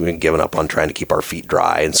creek. We've given up on trying to keep our feet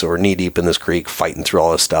dry. And so we're knee deep in this creek fighting through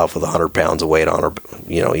all this stuff with 100 pounds of weight on our,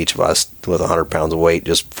 each of us with 100 pounds of weight,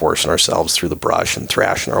 just forcing ourselves through the brush and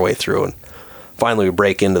thrashing our way through. And finally we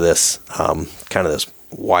break into this kind of this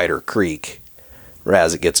wider creek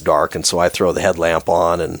as it gets dark. And so I throw the headlamp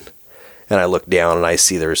on and I look down and I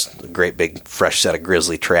see there's a great big fresh set of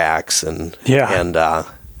grizzly tracks. And, yeah. And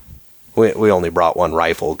we only brought one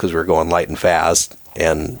rifle because we were going light and fast.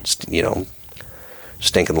 And,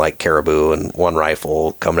 stinking like caribou and one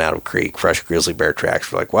rifle coming out of a creek, fresh grizzly bear tracks.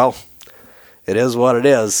 We're like, well, it is what it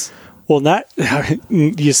is. Well,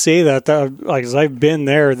 you say that, like, as I've been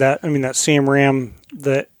there, that same ram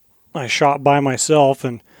that I shot by myself,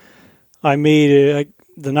 and I made it,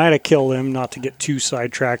 the night I killed him, not to get too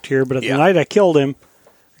sidetracked here, but the night I killed him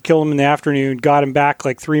in the afternoon, got him back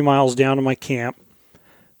like 3 miles down to my camp.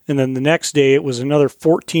 And then the next day, it was another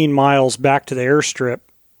 14 miles back to the airstrip.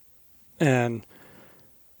 And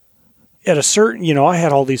at a certain, I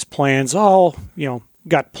had all these plans.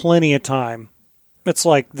 Got plenty of time. It's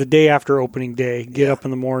like the day after opening day. Get up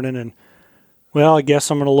in the morning and, well, I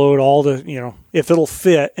guess I'm going to load all the, if it'll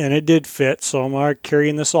fit. And it did fit. So I'm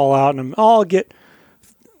carrying this all out. And I'll get,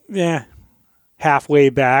 halfway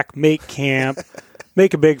back, make camp,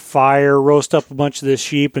 make a big fire, roast up a bunch of this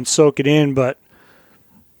sheep and soak it in. But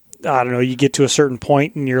I don't know, you get to a certain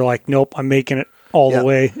point and you're like, nope, I'm making it all the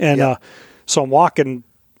way. And so I'm walking,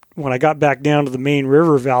 when I got back down to the main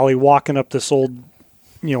river valley, walking up this old,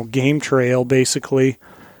 game trail basically.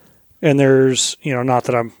 And there's, not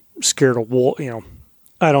that I'm scared of wolf,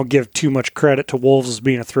 I don't give too much credit to wolves as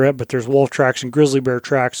being a threat, but there's wolf tracks and grizzly bear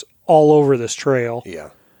tracks all over this trail.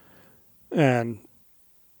 Yeah. And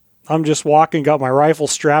I'm just walking, got my rifle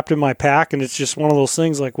strapped in my pack, and it's just one of those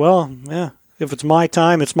things like, well, yeah. If it's my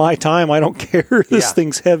time, it's my time. I don't care. This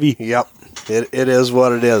thing's heavy. Yep. It is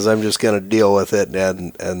what it is. I'm just going to deal with it,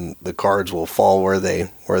 and the cards will fall where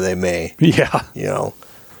they may. Yeah.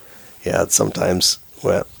 It's sometimes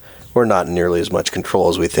we're not in nearly as much control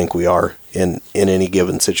as we think we are in any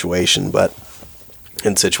given situation, but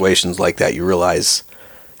in situations like that, you realize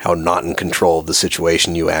how not in control of the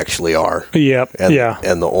situation you actually are. Yep.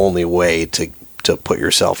 And the only way to put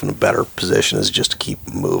yourself in a better position is just to keep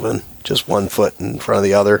moving. Just one foot in front of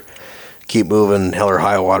the other. Keep moving. Hell or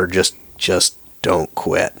high water. Just don't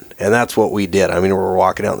quit. And that's what we did. I mean, we were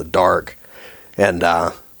walking out in the dark, and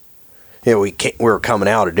we were coming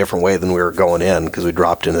out a different way than we were going in because we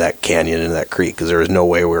dropped into that canyon, into that creek, because there was no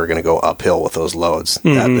way we were going to go uphill with those loads.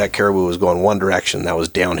 Mm-hmm. That caribou was going one direction. That was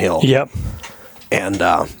downhill. Yep. And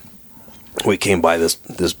we came by this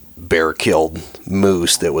bear-killed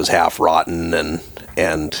moose that was half rotten,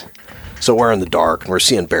 and so we're in the dark, and we're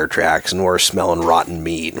seeing bear tracks, and we're smelling rotten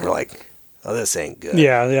meat, and we're like, oh, this ain't good.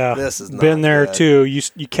 Yeah. This is not been there good. Too.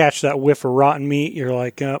 You catch that whiff of rotten meat, you're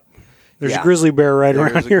like, there's a grizzly bear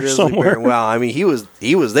around here somewhere. Bear. Well, I mean, he was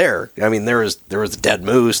there. I mean, there was a dead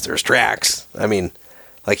moose, there's tracks. I mean,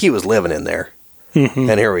 like, he was living in there.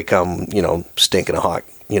 And here we come, stinking a hot,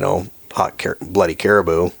 bloody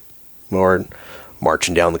caribou. We're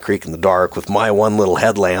marching down the creek in the dark with my one little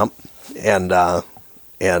headlamp and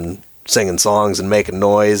singing songs and making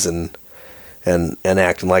noise and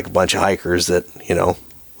acting like a bunch of hikers that, the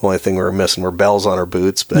only thing we were missing were bells on our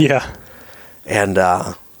boots. But Yeah. And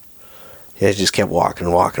just kept walking,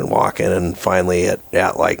 and finally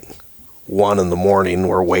at like 1 a.m,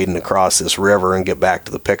 we're wading across this river and get back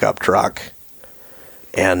to the pickup truck,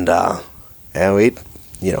 and we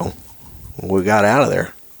got out of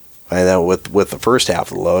there, and then with the first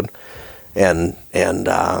half of the load, and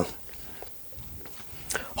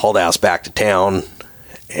hauled ass back to town,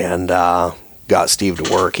 and got Steve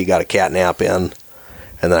to work. He got a cat nap in,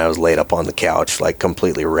 and then I was laid up on the couch, like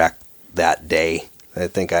completely wrecked that day. I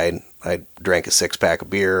think I drank a 6-pack of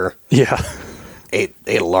beer. Yeah. Ate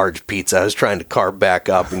a large pizza. I was trying to carb back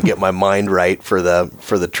up and get my mind right for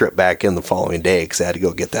the trip back in the following day, because I had to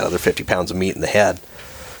go get that other 50 pounds of meat in the head.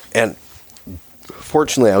 And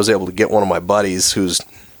fortunately, I was able to get one of my buddies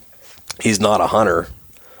he's not a hunter,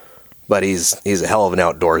 but he's a hell of an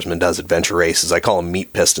outdoorsman, does adventure races. I call him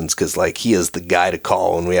Meat Pistons, because like he is the guy to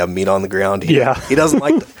call when we have meat on the ground. He doesn't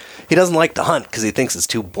like to hunt because he thinks it's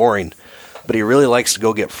too boring, but he really likes to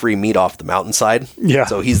go get free meat off the mountainside. Yeah.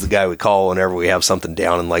 So he's the guy we call whenever we have something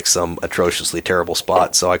down in like some atrociously terrible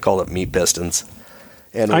spot. So I call it Meat Pistons.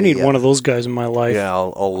 And I need one of those guys in my life. Yeah,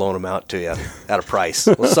 I'll loan them out to you at a price.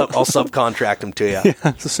 I'll subcontract them to you.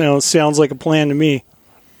 Yeah, sounds like a plan to me.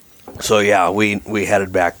 So yeah, we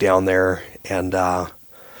headed back down there and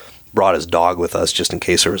brought his dog with us just in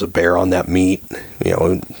case there was a bear on that meat.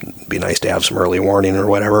 It'd be nice to have some early warning or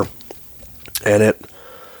whatever. And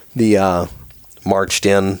marched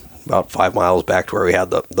in about 5 miles back to where we had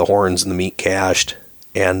the horns and the meat cached,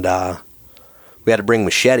 and we had to bring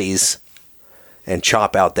machetes and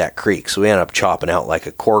chop out that creek. So we ended up chopping out like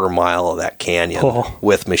a 1/4 mile of that canyon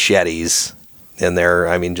with machetes in there.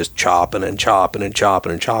 I mean, just chopping and chopping and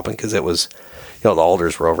chopping and chopping, because it was, the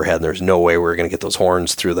alders were overhead, and there's no way we were going to get those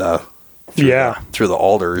horns through the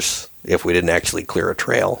alders if we didn't actually clear a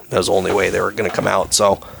trail. That was the only way they were going to come out.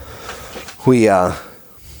 So we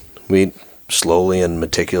slowly and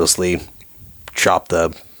meticulously chopped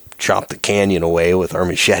the canyon away with our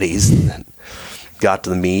machetes. Got to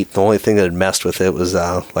the meat. The only thing that had messed with it was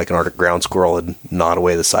like an Arctic ground squirrel had gnawed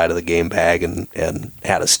away the side of the game bag and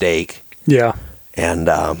had a steak. Yeah. And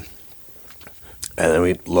then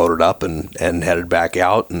we loaded up and headed back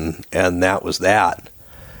out, and that was that.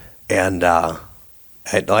 And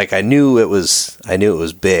I knew it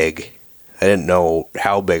was big. I didn't know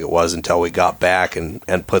how big it was until we got back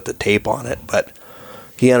and put the tape on it. But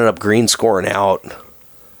he ended up green scoring out.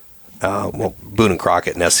 Boone and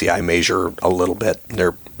Crockett and SCI measure a little bit. They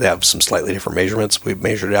have some slightly different measurements. We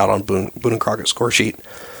measured it out on Boone and Crockett score sheet,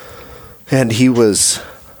 and he was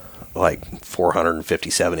like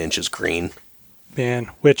 457 inches green. Man,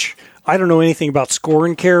 which I don't know anything about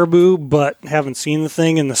scoring caribou, but haven't seen the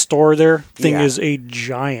thing in the store there. Thing is a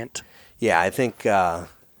giant. Yeah, I think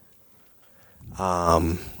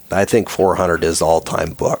 400 is the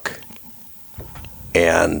all-time book.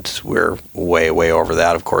 And we're way, way over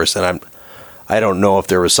that, of course. And I don't know if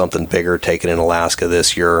there was something bigger taken in Alaska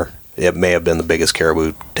this year. It may have been the biggest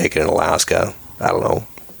caribou taken in Alaska. I don't know.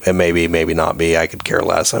 It may be, maybe not be. I could care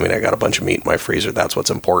less. I mean, I got a bunch of meat in my freezer. That's what's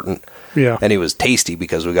important. Yeah. And he was tasty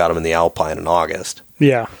because we got him in the Alpine in August.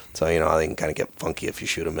 Yeah. So, I think you can kind of get funky if you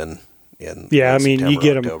shoot them in yeah, I mean, September, you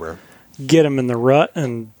get October. Get them in the rut,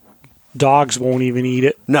 and dogs won't even eat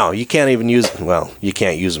it. No, you can't even use. Well, you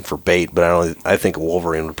can't use them for bait, but I think a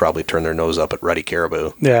wolverine would probably turn their nose up at ruddy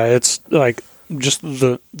caribou. Yeah, it's like just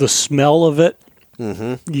the smell of it.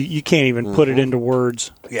 Mm-hmm. You can't even put it into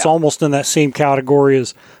words. Yeah. It's almost in that same category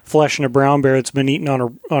as flesh in a brown bear that's been eaten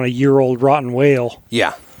on a year-old rotten whale.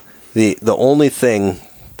 Yeah, the only thing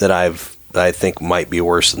that I think might be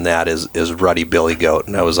worse than that is ruddy billy goat.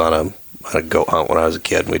 And I was on a goat hunt when I was a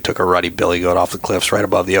kid, and we took a ruddy billy goat off the cliffs right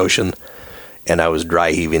above the ocean, and I was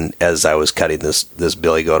dry heaving as I was cutting this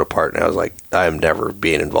billy goat apart, and I was like, I am never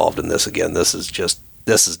being involved in this again. This is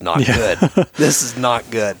not good. This is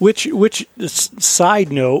not good. Which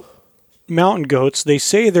side note, mountain goats, they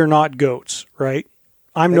say they're not goats, right?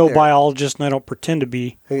 I'm no biologist, and I don't pretend to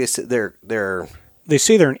be. I guess they're They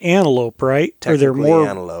say they're an antelope, right? Or they're technically more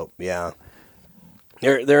antelope. Yeah.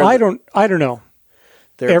 They're I don't know.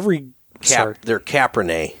 They're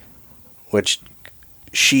Caprinae, which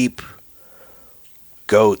sheep,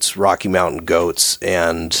 goats, Rocky Mountain goats,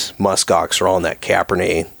 and muskox are all in that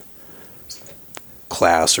Caprinae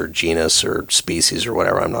class or genus or species or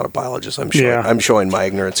whatever. I'm not a biologist. I'm showing my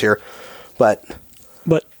ignorance here, but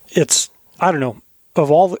I don't know,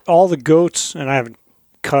 of all the goats, and I haven't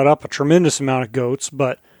cut up a tremendous amount of goats,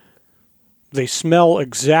 but they smell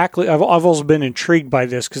exactly. I've also been intrigued by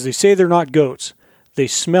this because they say they're not goats. They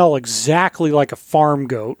smell exactly like a farm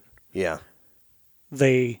goat. Yeah.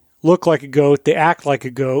 They look like a goat. They act like a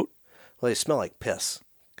goat. Well, they smell like piss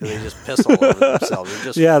because they just piss all over themselves. They're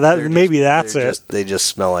just, yeah, that's it. They just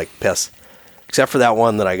smell like piss. Except for that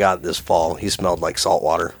one that I got this fall. He smelled like salt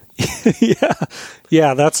water.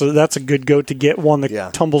 Yeah. That's a good goat to get. One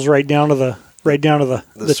that tumbles right down to the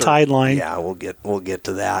tide line. Yeah, we'll get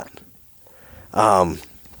to that. But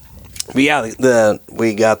yeah,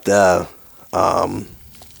 we got that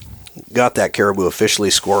caribou officially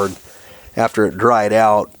scored after it dried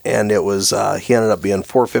out, and it was he ended up being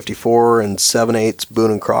 454 and 7/8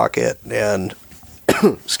 Boone and Crockett, and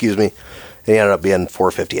excuse me, he ended up being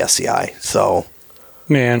 450 SCI. So,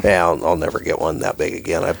 man, yeah, I'll never get one that big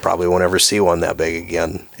again. I probably won't ever see one that big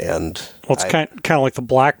again. And well, it's kind of like the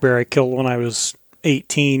black bear I killed when I was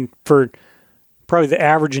 18. For probably the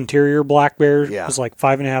average interior black bear was like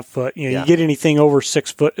 5.5 foot. You get anything over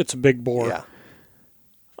 6 foot, it's a big boar. Yeah.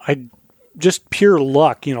 I just pure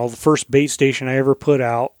luck, the first bait station I ever put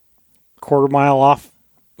out, 1/4 mile off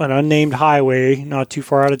an unnamed highway, not too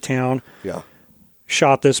far out of town. Yeah.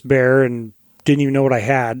 Shot this bear and didn't even know what I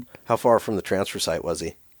had. How far from the transfer site was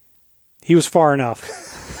he? He was far enough.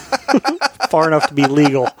 Far enough to be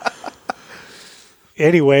legal.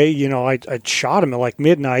 Anyway, I shot him at like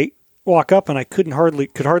midnight, walk up, and I could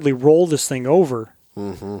hardly roll this thing over.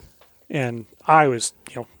 Mm-hmm. And I was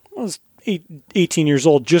 18 years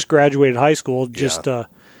old, just graduated high school, just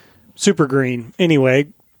super green. Anyway,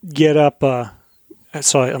 get up.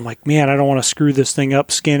 So I'm like, man, I don't want to screw this thing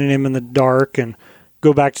up, skinning him in the dark, and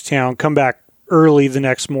go back to town. Come back early the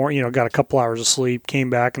next morning. Got a couple hours of sleep.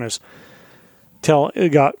 Came back and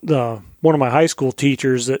got one of my high school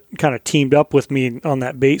teachers that kind of teamed up with me on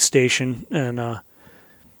that bait station, and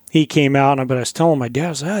he came out. But I was telling my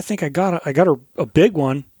dad, I think I got a big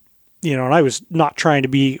one. And I was not trying to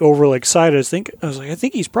be overly excited. I was like, I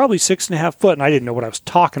think he's probably 6.5 foot, and I didn't know what I was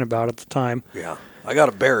talking about at the time. Yeah, I got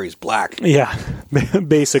a bear. He's black. Yeah,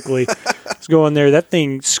 basically, it's going there. That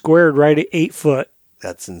thing squared right at 8 foot.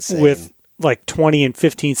 That's insane. With like 20 and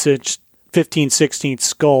 16th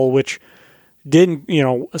skull, which didn't, a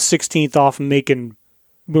 16th off making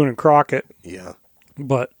Boone and Crockett. Yeah,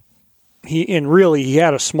 but he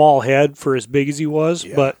had a small head for as big as he was,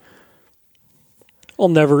 but. I'll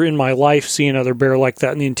never in my life see another bear like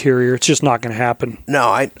that in the interior. It's just not going to happen. No,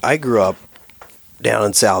 I grew up down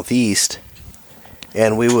in Southeast,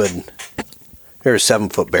 and there were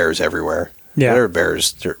 7-foot bears everywhere. Yeah. There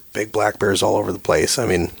are big black bears all over the place. I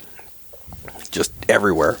mean, just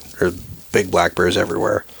everywhere. There's big black bears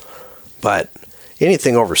everywhere. But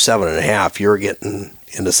anything over 7.5, you were getting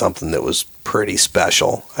into something that was pretty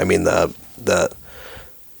special. I mean, there's a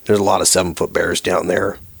lot of 7-foot bears down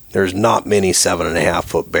there. There's not many 7.5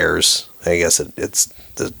 foot bears. I guess it's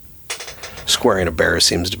the squaring a bear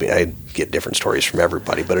seems to be. I get different stories from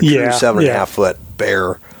everybody, but a true 7.5 foot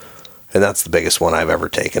bear, and that's the biggest one I've ever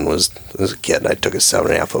taken. Was as a kid, and I took a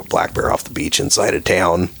 7.5 foot black bear off the beach inside of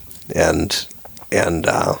town, and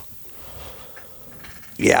that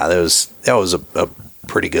was a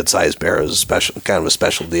pretty good sized bear. It was kind of a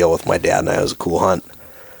special deal with my dad and I. It was a cool hunt,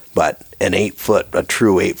 but a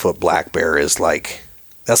true 8 foot black bear is like.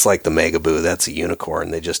 That's like the Megaboo. That's a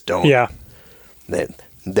unicorn. They just don't. Yeah.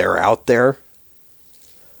 They're out there,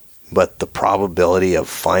 but the probability of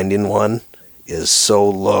finding one is so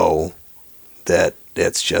low that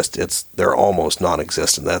they're almost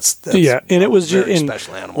non-existent. That's and it was just a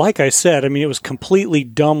special animal. Like I said, I mean, it was completely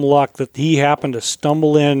dumb luck that he happened to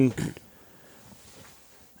stumble in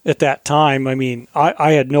at that time. I mean,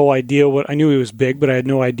 I had no idea I knew he was big, but I had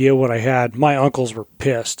no idea what I had. My uncles were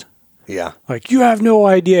pissed. Yeah. Like, you have no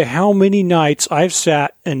idea how many nights I've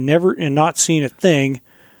sat and not seen a thing,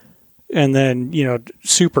 and then,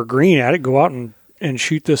 super green at it, go out and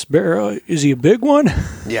shoot this bear. Is he a big one?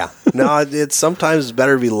 Yeah. No, it's sometimes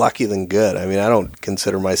better to be lucky than good. I mean, I don't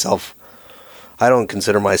consider myself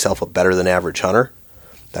a better than average hunter.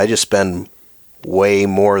 I just spend way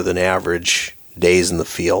more than average days in the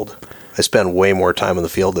field. I spend way more time in the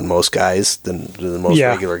field than most guys, than most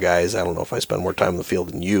regular guys. I don't know if I spend more time in the field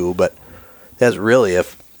than you, but that's really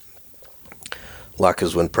if luck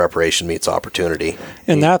is when preparation meets opportunity.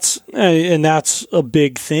 And that's a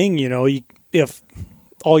big thing, if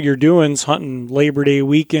all you're doing is hunting Labor Day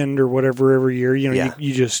weekend or whatever every year,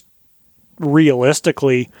 you just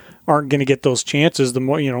realistically aren't going to get those chances. The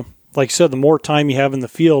more, like you said, the more time you have in the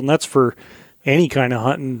field, and that's for any kind of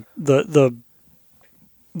hunting, the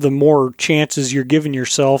the more chances you're giving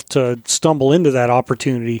yourself to stumble into that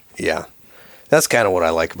opportunity. Yeah. That's kind of what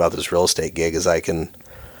I like about this real estate gig is I can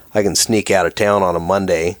sneak out of town on a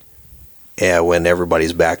Monday when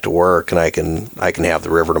everybody's back to work, and I can have the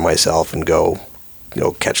river to myself and go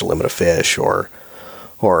catch a limit of fish or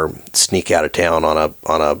sneak out of town on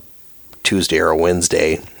a Tuesday or a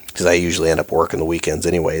Wednesday, because I usually end up working the weekends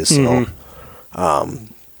anyways. So,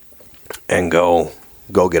 and go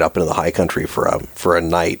get up into the high country for a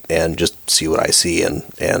night and just see what I see,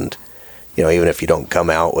 and even if you don't come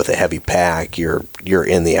out with a heavy pack, you're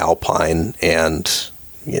in the alpine, and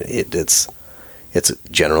it's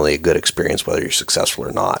generally a good experience whether you're successful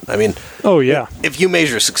or not. I mean, oh yeah, if you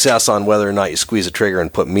measure success on whether or not you squeeze a trigger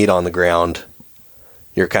and put meat on the ground,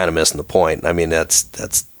 you're kind of missing the point. I mean, that's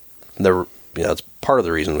it's part of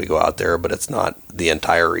the reason we go out there, but it's not the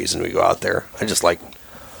entire reason we go out there. I just like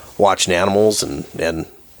watching animals and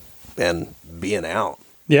being out.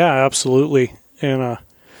 Yeah, absolutely. And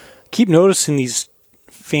keep noticing these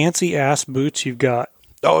fancy ass boots you've got.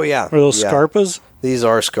 Oh yeah, Are those Scarpas? These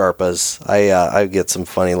are Scarpas. I get some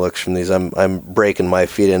funny looks from these. I'm breaking my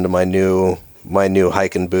feet into my new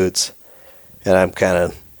hiking boots, and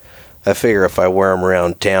I figure if I wear them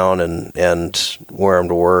around town and wear them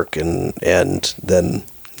to work, and then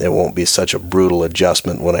it won't be such a brutal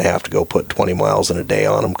adjustment when I have to go put 20 miles in a day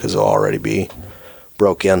on them, because they'll already be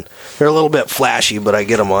broke in. They're a little bit flashy, but I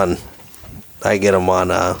get them on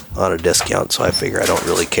a discount, so I figure I don't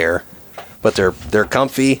really care. But they're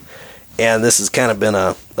comfy, and this has kind of been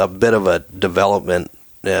a bit of a development,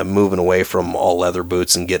 moving away from all leather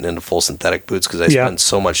boots and getting into full synthetic boots, because I spend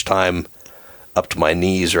so much time up to my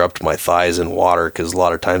knees or up to my thighs in water, because a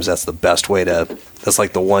lot of times that's the best way that's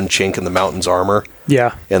like the one chink in the mountain's armor.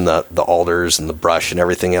 Yeah. And the alders and the brush and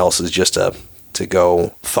everything else is just to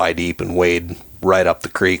go thigh deep and wade right up the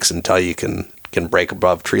creeks until you can break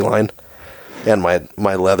above tree line. And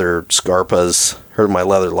my leather Scarpas, or my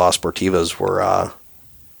leather La Sportivas were,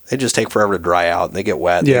 they just take forever to dry out. They get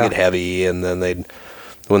wet, they get heavy, and then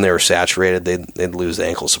when they were saturated, they'd lose the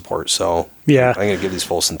ankle support. So yeah, I'm going to give these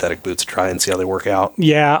full synthetic boots a try and see how they work out.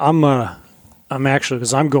 Yeah, I'm actually,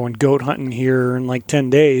 because I'm going goat hunting here in like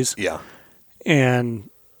 10 days. Yeah. And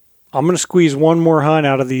I'm going to squeeze one more hunt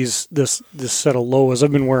out of this set of Loas.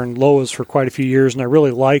 I've been wearing Loas for quite a few years, and I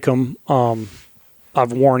really like them.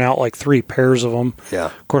 I've worn out like 3 pairs of them. Yeah.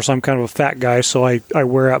 Of course, I'm kind of a fat guy, so I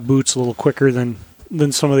wear out boots a little quicker than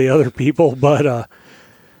some of the other people. But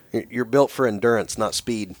you're built for endurance, not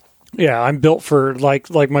speed. Yeah, I'm built for, like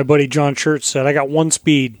my buddy John Church said, I got one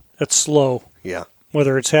speed. That's slow. Yeah.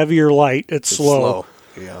 Whether it's heavy or light, it's slow.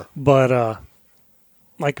 Yeah. But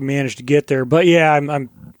I can manage to get there. But yeah,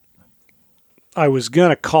 I was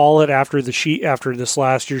gonna call it after this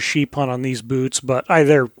last year's sheep hunt on these boots, but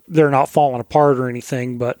they're not falling apart or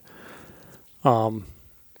anything. But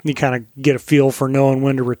you kind of get a feel for knowing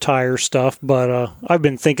when to retire stuff. But I've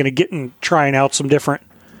been thinking of trying out some different,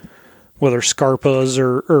 whether Scarpas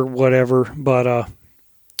or whatever. But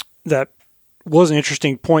that was an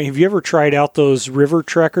interesting point. Have you ever tried out those River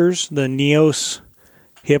Trekkers, the Neos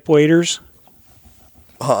hip waders?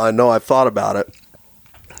 No, I've thought about it.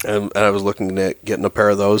 And I was looking at getting a pair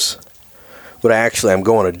of those. But I'm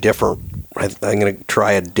going I'm going to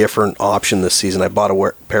try a different option this season. I bought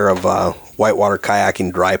a pair of whitewater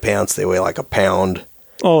kayaking dry pants. They weigh like a pound.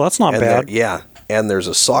 Oh, that's not bad. Yeah. And there's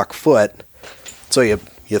a sock foot. So you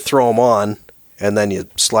throw them on, and then you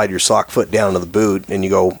slide your sock foot down to the boot, and you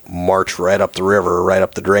go march right up the river, right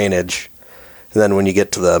up the drainage. And then when you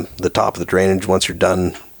get to the top of the drainage, once you're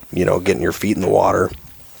done, getting your feet in the water,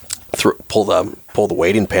 pull the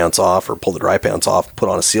wading pants off or pull the dry pants off, put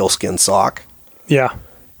on a sealskin sock. Yeah.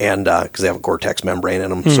 And because they have a Gore-Tex membrane in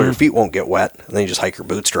them, so your feet won't get wet, and then you just hike your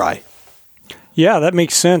boots dry. Yeah, that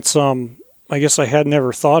makes sense. I guess I had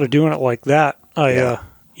never thought of doing it like that.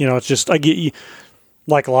 It's just, I get,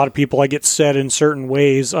 like a lot of people, I get set in certain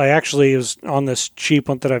ways. I actually was on this sheep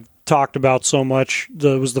hunt that I've talked about so much.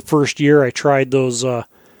 It was the first year I tried those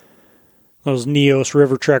Neos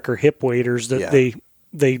River Trekker hip waders that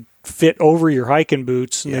they fit over your hiking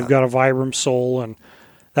boots, and they've got a Vibram sole. And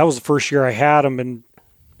that was the first year I had them, and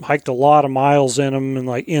hiked a lot of miles in them, and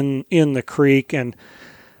like in the creek. And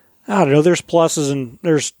I don't know, there's pluses and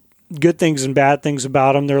there's good things and bad things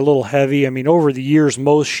about them. They're a little heavy. I mean, over the years,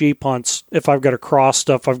 most sheep hunts, if I've got to cross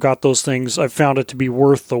stuff, I've got those things. I've found it to be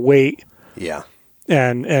worth the weight. Yeah.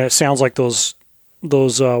 And it sounds like those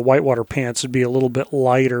whitewater pants would be a little bit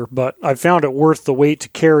lighter, but I found it worth the weight to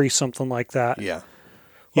carry something like that. Yeah.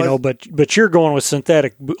 But you're going with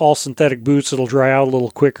all synthetic boots that'll dry out a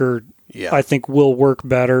little quicker. Yeah. I think will work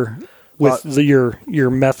better with your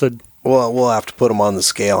method. Well, we'll have to put them on the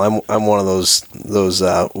scale. I'm one of those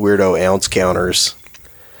weirdo ounce counters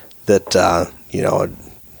that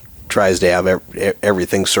tries to have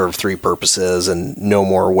everything serve three purposes and no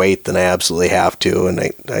more weight than I absolutely have to, and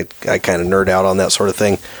I kind of nerd out on that sort of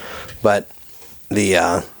thing. But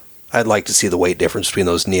I'd like to see the weight difference between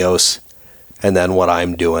those Neos and then what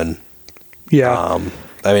I'm doing. Yeah.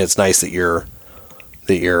 I mean, it's nice that your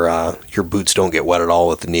boots don't get wet at all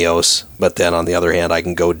with the Neos, but then on the other hand, I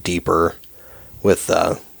can go deeper with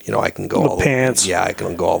I can go all pants. I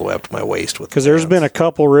can go all the way up to my waist with. Because there's been a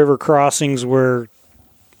couple river crossings where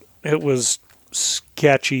it was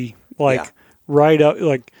sketchy, right up,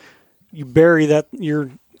 like you bury that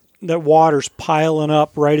water's piling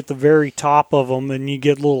up right at the very top of them, and you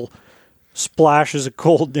get little splashes of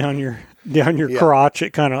cold down your crotch.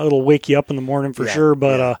 It'll wake you up in the morning for sure.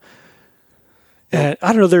 But and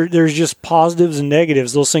I don't know. There's just positives and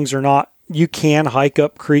negatives. Those things are not. You can hike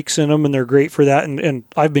up creeks in them, and they're great for that. And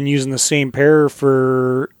I've been using the same pair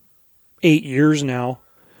for 8 years now.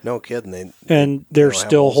 No kidding. They're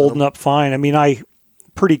still holding up fine. I mean, I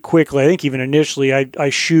pretty quickly, I think even initially, I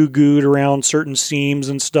shoe gooed around certain seams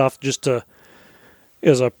and stuff just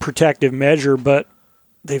as a protective measure, but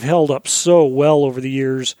they've held up so well over the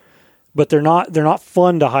years. But they're not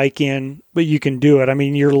fun to hike in, but you can do it. I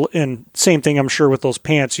mean, and same thing I'm sure with those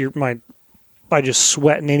pants. I just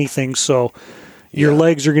sweat in anything, so your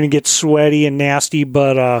legs are going to get sweaty and nasty.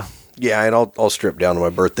 But and I'll strip down to my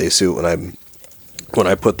birthday suit when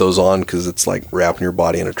I put those on, because it's like wrapping your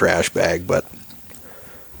body in a trash bag. But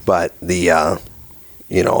I'll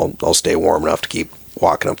stay warm enough to keep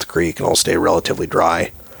walking up the creek, and I'll stay relatively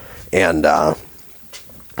dry. And I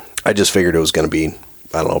just figured it was going to be,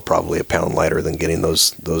 I don't know, probably a pound lighter than getting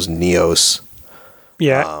those Neos.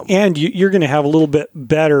 Yeah, and you're going to have a little bit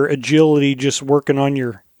better agility just working on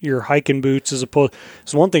your hiking boots as opposed.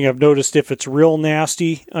 So one thing I've noticed, if it's real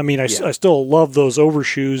nasty, I mean, I still love those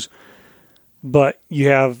overshoes, but you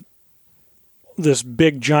have this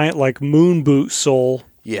big giant like moon boot sole.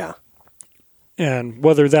 Yeah. And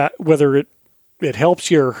whether it helps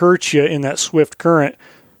you or hurts you in that swift current,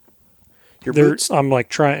 your boots. I'm like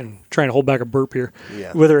trying to hold back a burp here.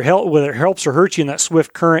 Yeah. Whether it helps or hurts you in that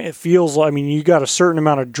swift current, it feels like, I mean, you got a certain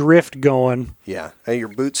amount of drift going. Yeah. And your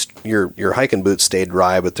boots, your hiking boots stay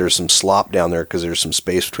dry, but there's some slop down there because there's some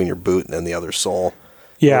space between your boot and then the other sole.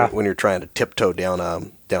 Yeah. When you're trying to tiptoe down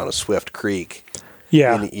a swift creek.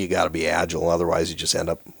 Yeah. You got to be agile, otherwise you just end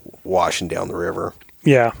up washing down the river.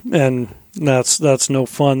 Yeah, and that's no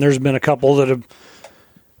fun. There's been a couple that have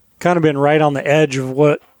kind of been right on the edge of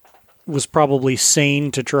what was probably sane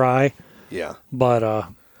to try. Yeah. But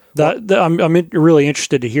I'm really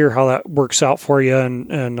interested to hear how that works out for you,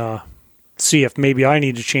 and see if maybe I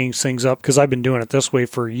need to change things up, because I've been doing it this way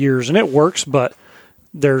for years and it works. But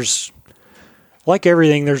there's, like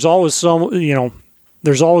everything, there's always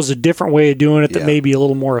there's always a different way of doing it that may be a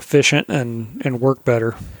little more efficient and work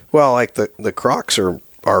better. Well, like the Crocs are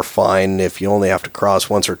fine if you only have to cross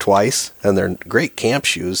once or twice, and they're great camp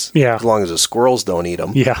shoes. Yeah. As long as the squirrels don't eat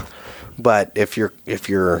them. Yeah. But if you're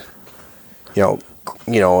a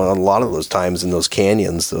lot of those times in those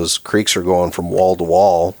canyons, those creeks are going from wall to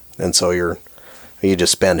wall, and so you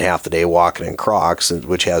just spend half the day walking in Crocs,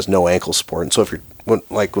 which has no ankle support. And so when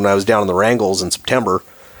I was down in the Wrangles in September,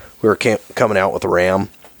 we were coming out with a ram,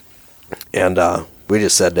 and we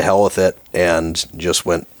just said to hell with it and just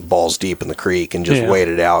went balls deep in the creek and just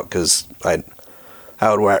waded out, because I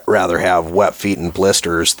would rather have wet feet and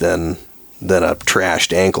blisters than a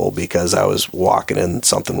trashed ankle, because I was walking in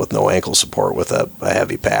something with no ankle support with a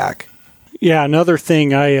heavy pack. Yeah, another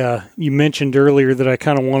thing you mentioned earlier that I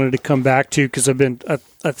kind of wanted to come back to, because I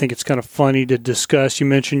think it's kind of funny to discuss. You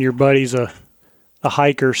mentioned your buddy's a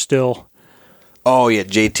hiker still. Oh yeah,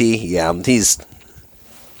 JT. Yeah,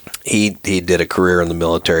 he did a career in the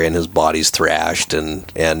military, and his body's thrashed and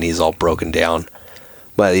he's all broken down.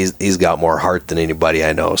 But he's got more heart than anybody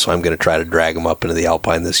I know, so I'm going to try to drag him up into the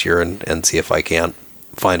Alpine this year and see if I can't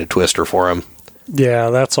find a twister for him. Yeah,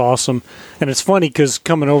 that's awesome. And it's funny because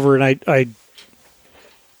coming over, and I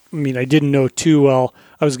didn't know too well.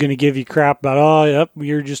 I was going to give you crap about,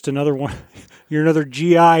 you're just another one. You're another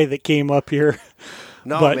GI that came up here.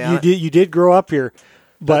 No, but man, you did grow up here.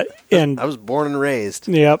 But I was born and raised.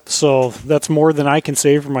 Yep. So that's more than I can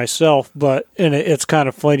say for myself. But it's kind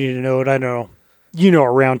of funny to note. I know,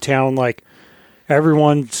 around town, like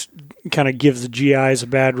everyone's kind of gives the GIs a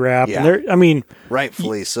bad rap. Yeah. And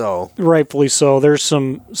rightfully so. Rightfully so. There's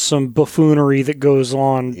some buffoonery that goes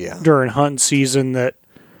on during hunting season, that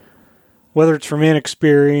whether it's from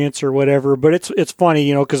inexperience or whatever. But it's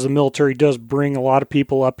funny, because the military does bring a lot of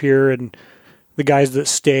people up here, and the guys that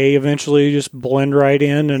stay eventually just blend right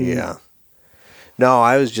in. And Yeah. No,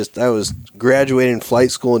 I was graduating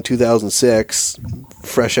flight school in 2006,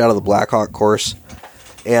 fresh out of the Black Hawk course,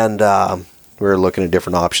 and we were looking at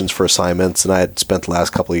different options for assignments. And I had spent the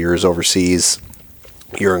last couple of years overseas.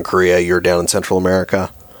 You're in Korea, you're down in Central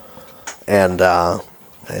America, and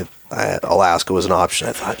Alaska was an option.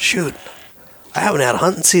 I thought, shoot, I haven't had a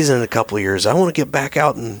hunting season in a couple of years. I want to get back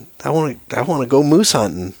out and I want to go moose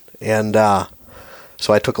hunting. And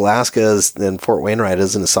so I took Alaska and Fort Wainwright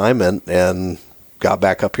as an assignment and got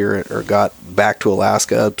back up here, or got back to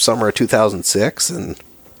Alaska summer of 2006, and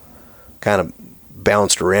kind of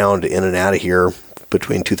bounced around in and out of here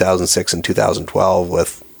between 2006 and 2012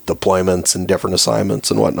 with deployments and different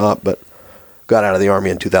assignments and whatnot. But got out of the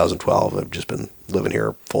Army in 2012. I've just been living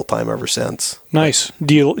here full time ever since. Nice.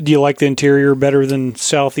 Do you like the interior better than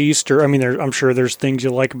Southeast? Or, I mean, I'm sure there's things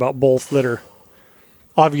you like about both that are,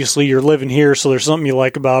 obviously you're living here, so there's something you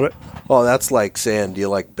like about it. Well, that's like saying, do you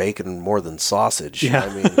like bacon more than sausage? Yeah.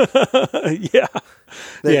 I mean,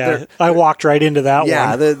 yeah. I walked right into that one.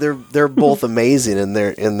 Yeah, they're both amazing in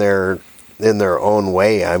their own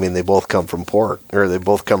way. I mean, they both come from pork, or they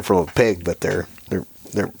both come from a pig, but they're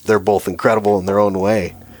both incredible in their own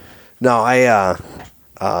way. No, I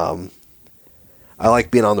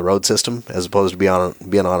like being on the road system as opposed to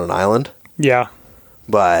being on an island. Yeah.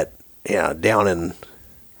 But yeah, down in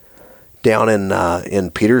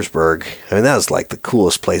Petersburg, I mean, that was like the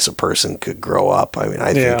coolest place a person could grow up. I mean,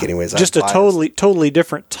 I think anyways. Just a totally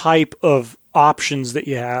different type of options that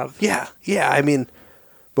you have. Yeah. I mean,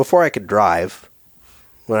 before I could drive,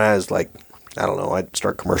 when I was like, I don't know, I'd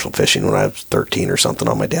start commercial fishing when I was 13 or something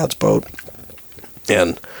on my dad's boat.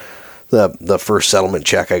 And the first settlement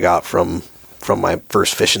check I got from my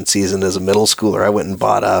first fishing season as a middle schooler, I went and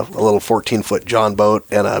bought a little 14-foot John boat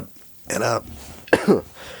and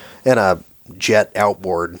a jet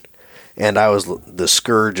outboard, and I was the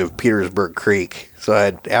scourge of Petersburg Creek.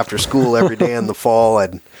 So after school every day in the fall,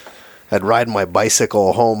 I'd ride my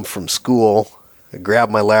bicycle home from school, I'd grab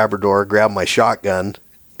my Labrador, grab my shotgun,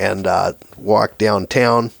 and walk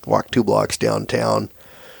 2 blocks downtown,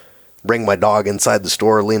 bring my dog inside the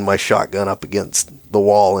store, lean my shotgun up against the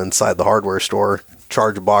wall inside the hardware store,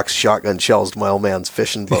 charge a box of shotgun shells to my old man's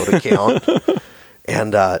fishing boat account,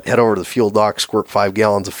 and head over to the fuel dock, squirt 5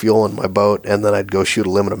 gallons of fuel in my boat, and then I'd go shoot a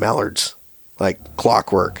limit of mallards, like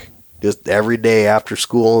clockwork, just every day after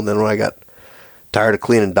school. And then when I got tired of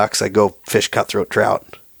cleaning ducks, I'd go fish cutthroat trout.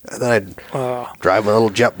 And then I'd drive my little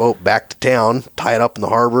jet boat back to town, tie it up in the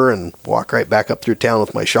harbor, and walk right back up through town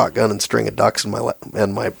with my shotgun and string of ducks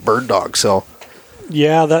and my bird dog. So,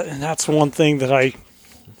 yeah, that's one thing that I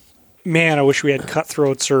wish we had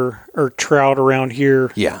cutthroats or trout around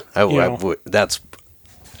here. Yeah, that's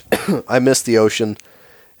I miss the ocean,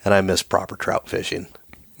 and I miss proper trout fishing.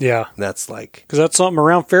 Yeah, that's like, because that's something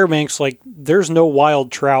around Fairbanks. Like, there's no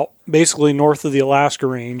wild trout basically north of the Alaska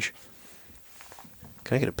range.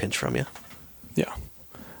 Can I get a pinch from you? Yeah,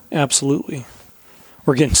 absolutely.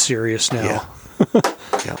 We're getting serious now.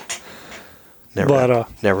 Yeah.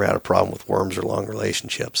 Never had a problem with worms or long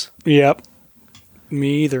relationships. Yep.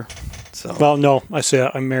 Me either. So, well, no, I say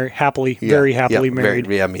I'm married, very happily married.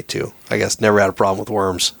 Yeah, me too. I guess never had a problem with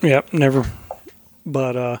worms. Yep, never.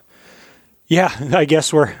 But yeah, I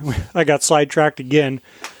guess I got sidetracked again.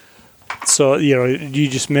 So, you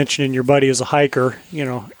just mentioned your buddy as a hiker,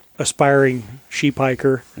 aspiring sheep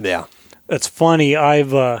hiker. Yeah. It's funny.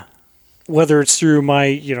 I've, whether it's through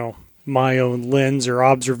my, my own lens or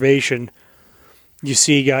observation, you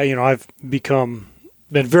see, I've been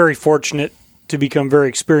very fortunate to become very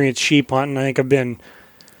experienced sheep hunting. I think I've been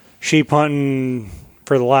sheep hunting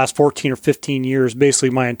for the last 14 or 15 years, basically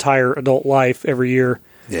my entire adult life, every year.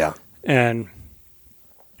 Yeah. And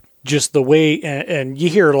just the way, and you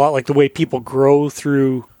hear a lot, like the way people grow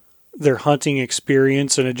through their hunting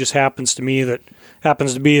experience, and it just happens to be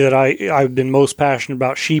that I've been most passionate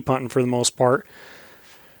about sheep hunting for the most part.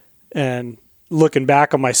 And looking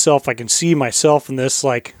back on myself, I can see myself in this,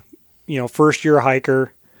 like, first year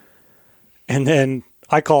hiker, and then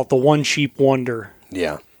I call it the one sheep wonder.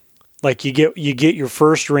 Yeah. Like, you get your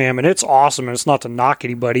first ram, and it's awesome, and it's not to knock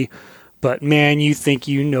anybody, but man, you think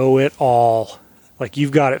you know it all. Like,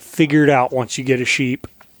 you've got it figured out once you get a sheep.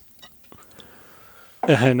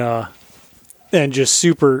 And just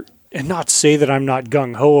super, and not to say that I'm not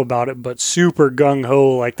gung-ho about it, but super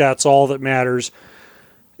gung-ho, like that's all that matters.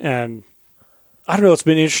 And I don't know, it's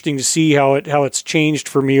been interesting to see how it's changed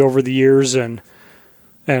for me over the years, and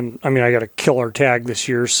I mean, I got a killer tag this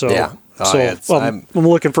year, so So I'm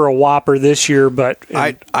looking for a whopper this year, but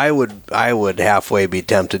I would halfway be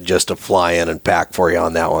tempted just to fly in and pack for you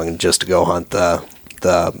on that one, just to go hunt the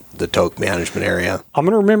toke management area. I'm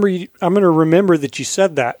gonna remember that you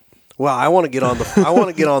said that. Well, I want to get on the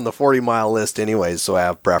 40-mile list anyways, so I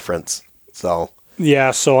have preference. So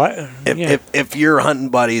yeah, if your hunting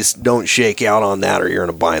buddies don't shake out on that, or you're in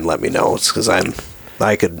a bind, let me know. It's because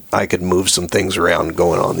I could move some things around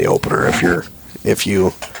going on the opener if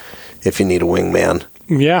you need a wingman.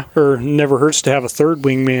 Yeah, or never hurts to have a third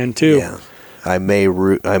wingman too. Yeah, I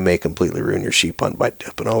may completely ruin your sheep hunt by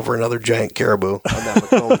tipping over another giant caribou on that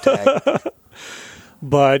Macomb tag.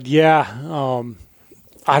 But yeah,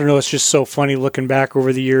 I don't know. It's just so funny looking back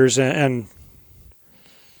over the years and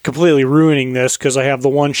completely ruining this because I have the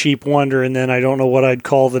one sheep wonder, and then I don't know what I'd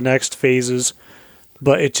call the next phases.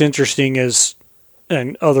 But it's interesting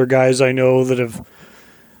and other guys I know that have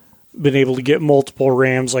been able to get multiple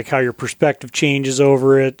rams, like how your perspective changes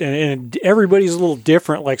over it, and everybody's a little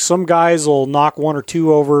different. Like some guys will knock one or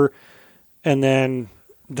two over, and then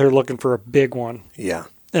they're looking for a big one. Yeah,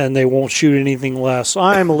 and they won't shoot anything less.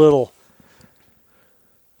 I'm a little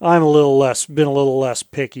less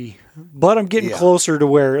picky, but I'm getting closer to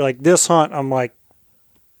where, like this hunt, I'm like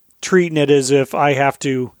treating it as if I have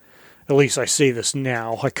to. At least I say this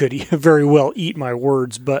now. I could very well eat my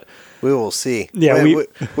words, but we will see. Yeah,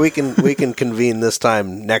 we can convene this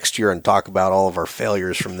time next year and talk about all of our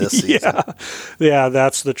failures from this season. Yeah,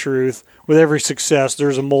 that's the truth. With every success,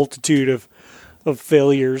 there's a multitude of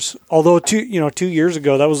failures. Although 2 years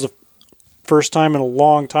ago, that was the first time in a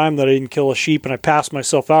long time that I didn't kill a sheep, and I passed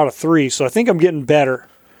myself out of 3. So I think I'm getting better.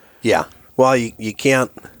 Yeah. Well, you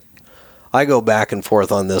can't. I go back and forth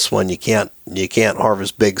on this one. You can't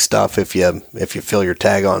harvest big stuff if you fill your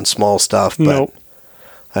tag on small stuff. But nope.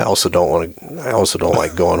 I also don't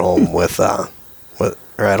like going home with I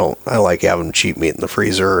like having cheap meat in the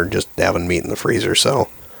freezer or just having meat in the freezer. So,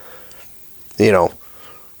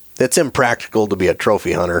 it's impractical to be a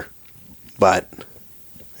trophy hunter, but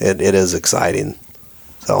it is exciting.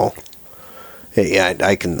 So, yeah,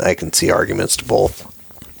 I can see arguments to both.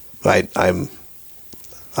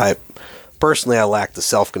 Personally, I lack the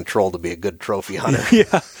self-control to be a good trophy hunter.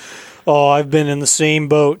 Yeah. Oh, I've been in the same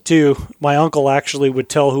boat, too. My uncle actually would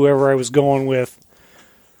tell whoever I was going with,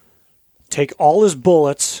 take all his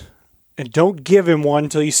bullets and don't give him one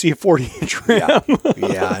until you see a 40-inch ram.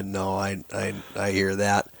 Yeah, no, I hear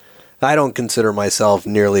that. I don't consider myself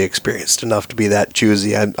nearly experienced enough to be that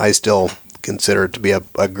choosy. I still consider it to be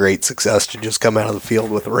a great success to just come out of the field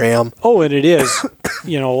with a ram. Oh, and it is.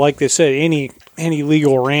 Like they said, any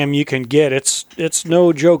legal ram you can get, it's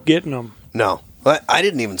no joke getting them. No. I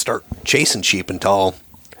didn't even start chasing sheep until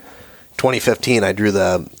 2015. I drew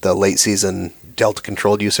the late season Delta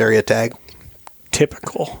controlled use area tag.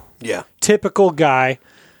 Typical. Yeah. Typical guy.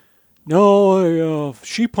 No,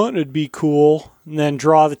 sheep hunting would be cool. And then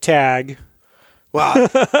draw the tag. Wow.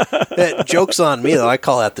 Joke's on me, though. I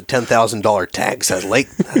call that the $10,000 tag. Says late.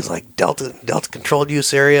 I was like, Delta controlled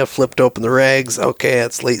use area, flipped open the regs. Okay,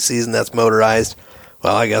 that's late season. That's motorized.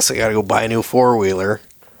 Well, I guess I got to go buy a new four-wheeler.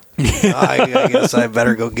 I guess I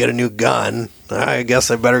better go get a new gun. I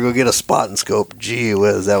guess I better go get a spot and scope. Gee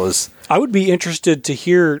whiz, that was... I would be interested to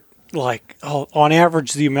hear, on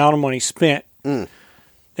average, the amount of money spent. Mm.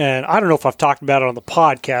 And I don't know if I've talked about it on the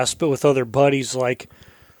podcast, but with other buddies, on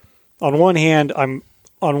one hand,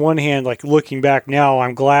 looking back now,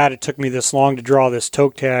 I'm glad it took me this long to draw this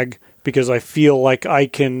toke tag because I feel like I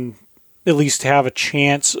can at least have a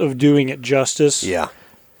chance of doing it justice. Yeah.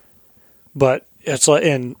 But it's like,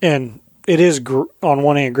 and it is on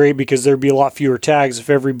one hand great because there'd be a lot fewer tags if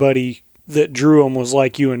everybody that drew them was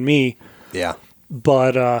like you and me. Yeah.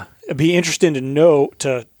 But it'd be interesting to know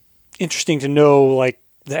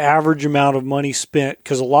the average amount of money spent,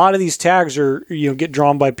 because a lot of these tags are get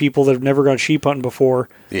drawn by people that have never gone sheep hunting before.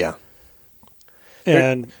 Yeah.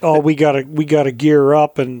 And we gotta gear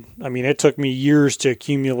up, and I mean it took me years to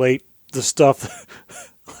accumulate the stuff.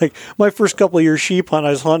 Like my first couple of years sheep hunt,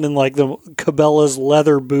 I was hunting like the Cabela's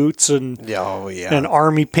leather boots and and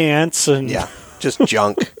army pants and just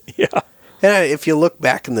junk. Yeah. And if you look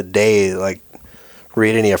back in the day, like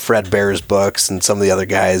read any of Fred Bear's books and some of the other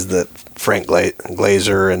guys that Frank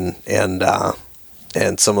Glazer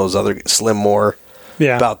and some of those other Slim Moore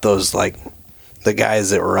about those, like the guys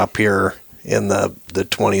that were up here in the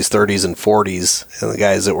 20s, 30s, and 40s, and the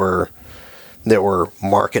guys that were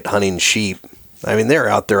market hunting sheep. I mean, they're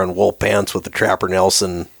out there in wool pants with the Trapper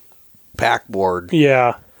Nelson pack board.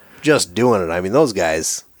 Yeah. Just doing it. I mean, those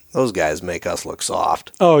guys those guys make us look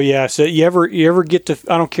soft. Oh yeah. So you ever get to?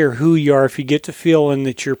 I don't care who you are. If you get to feeling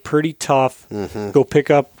that you're pretty tough, go pick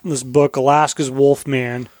up this book, Alaska's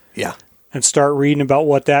Wolfman. Yeah. And start reading about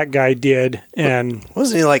what that guy did. And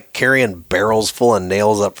wasn't he like carrying barrels full of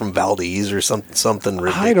nails up from Valdez or something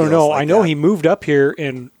ridiculous? I don't know. Like I know that? he moved up here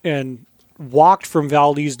and walked from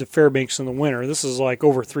Valdez to Fairbanks in the winter. This is like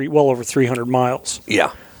well over 300 miles.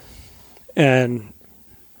 Yeah. And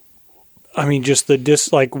I mean, just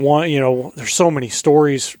like one, there's so many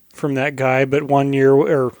stories from that guy, but one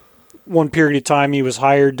period of time he was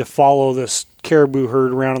hired to follow this caribou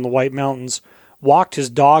herd around in the White Mountains, walked his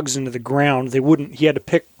dogs into the ground. He had to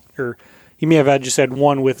pick, or he may have just had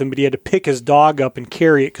one with him, but he had to pick his dog up and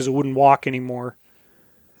carry it because it wouldn't walk anymore.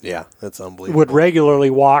 Yeah, that's unbelievable. Would regularly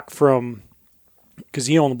walk from, because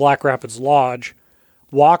he owned the Black Rapids Lodge,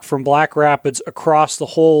 walk from Black Rapids across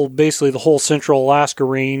basically the whole central Alaska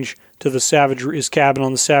range to his cabin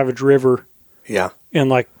on the Savage River. Yeah. In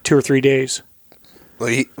like 2 or 3 days.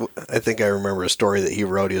 Well, I think I remember a story that he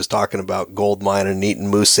wrote. He was talking about gold mine and eating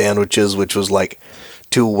moose sandwiches, which was like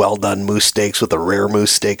 2 well-done moose steaks with a rare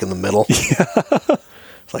moose steak in the middle. Yeah.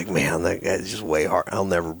 It's like, man, that guy's just way hard. I'll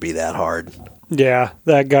never be that hard. Yeah,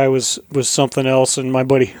 that guy was something else. And my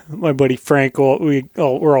buddy Frank, we're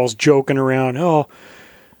always joking around. Oh,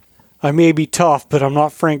 I may be tough, but I'm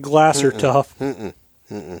not Frank Glasser tough.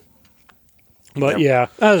 But yeah,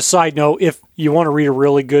 as a side note, if you want to read a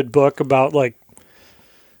really good book about like,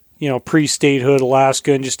 pre-statehood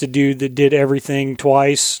Alaska and just a dude that did everything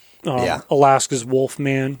twice, Alaska's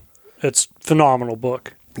Wolfman, it's a phenomenal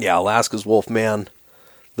book. Yeah, Alaska's Wolfman,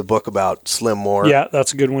 the book about Slim Moore. Yeah,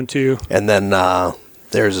 that's a good one too. And then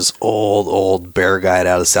there's this old bear guide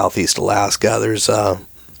out of southeast Alaska. There's I'm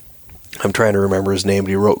trying to remember his name, but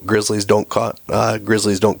he wrote Grizzlies Don't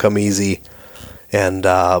Come Easy, and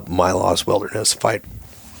My Lost Wilderness.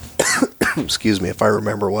 Excuse me, if I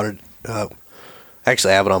remember what it.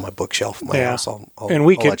 Actually, I have it on my bookshelf in my house. I'll let you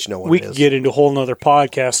know what it is. We could get into a whole nother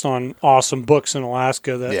podcast on awesome books in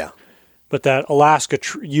Alaska. But that Alaska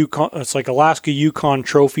Yukon, it's like Alaska Yukon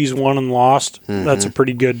Trophies Won and Lost. Mm-hmm. That's a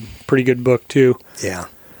pretty good book too. Yeah,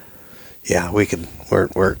 we could.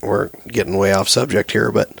 We're getting way off subject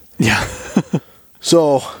here, but yeah.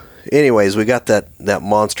 So, anyways, we got that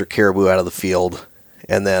monster caribou out of the field,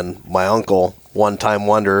 and then my uncle, one-time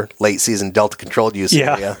wonder, late season Delta controlled use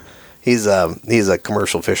area. He's a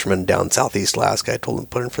commercial fisherman down southeast Alaska. I told him to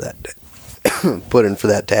put in for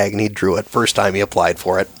that tag, and he drew it. First time he applied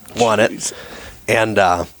for it, won it, and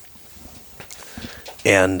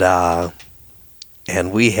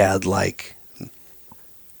we had like,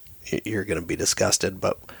 you're gonna be disgusted,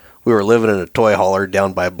 but we were living in a toy hauler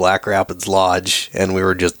down by Black Rapids Lodge, and we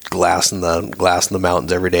were just glassing the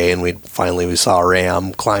mountains every day, and we saw a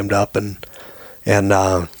ram, climbed up, and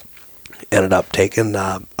ended up taking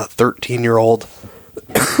a 13-year-old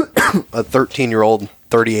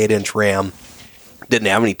 38-inch ram. Didn't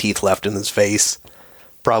have any teeth left in his face.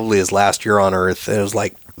 Probably his last year on Earth. It was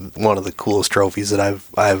like one of the coolest trophies that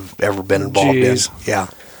I've ever been involved in. Yeah,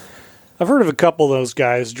 I've heard of a couple of those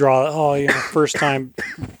guys first time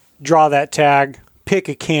draw that tag, pick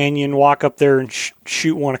a canyon, walk up there and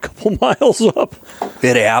shoot one a couple miles up.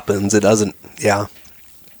 It happens. It doesn't. Yeah.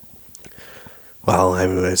 Well,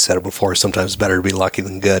 I said it before. Sometimes it's better to be lucky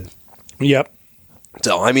than good. Yep.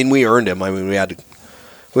 So we earned him. We had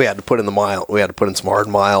to put in the mile. We had to put in some hard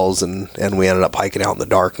miles, and we ended up hiking out in the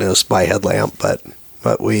darkness by headlamp. But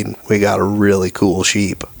we got a really cool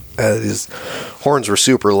sheep. His horns were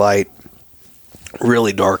super light,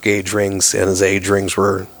 really dark age rings, and his age rings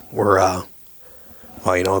were a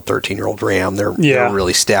 13-year-old ram. They're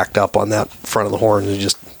really stacked up on that front of the horns.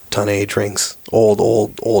 Just ton of age rings.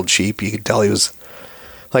 Old sheep. You could tell he was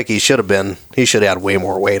like he should have had way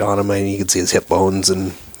more weight on him. I mean, you could see his hip bones,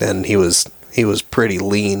 and he was pretty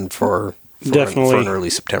lean for an early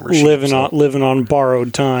September sheep. Living on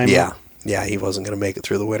borrowed time. Yeah, he wasn't going to make it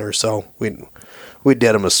through the winter, so we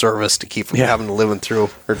did him a service to keep from having to live through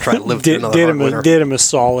or try to live through another hard winter. Did him a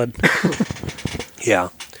solid. Yeah.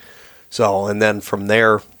 So, and then from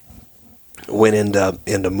there, went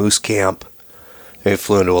into moose camp. We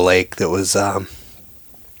flew into a lake that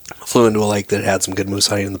had some good moose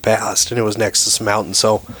hunting in the past, and it was next to some mountains.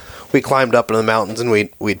 So we climbed up into the mountains, and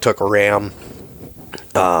we took a ram.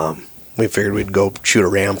 We figured we'd go shoot a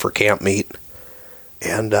ram for camp meat,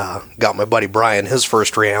 and got my buddy Brian his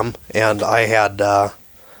first ram, and I had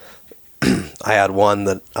one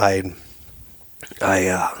that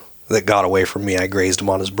that got away from me. I grazed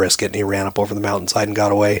him on his brisket, and he ran up over the mountainside and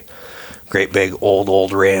got away. Great big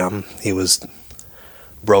old ram. He was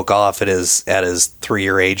broke off at his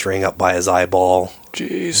 3-year age ring up by his eyeball.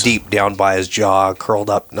 Jeez. deep down by his jaw, curled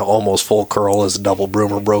up, almost full curl as a double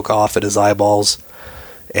broomer broke off at his eyeballs.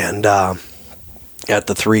 And at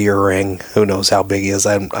the 3-year ring, who knows how big he is?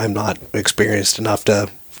 I'm not experienced enough to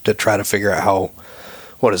try to figure out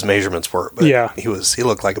what his measurements were. But Yeah. he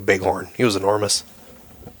looked like a bighorn. He was enormous.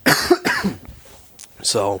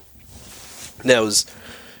 So it was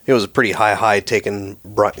a pretty high getting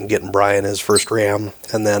Brian his first ram,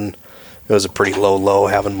 and then it was a pretty low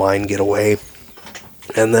having mine get away.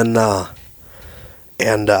 And then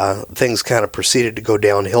things kind of proceeded to go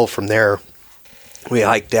downhill from there. We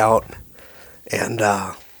hiked out, and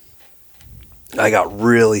I got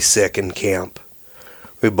really sick in camp.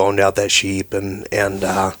 We boned out that sheep and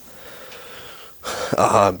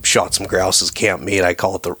shot some grouse as camp meat. I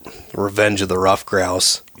call it the revenge of the rough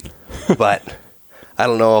grouse. But I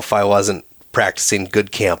don't know if I wasn't practicing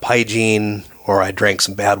good camp hygiene or I drank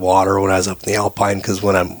some bad water when I was up in the alpine, because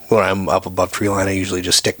when I'm up above tree line, I usually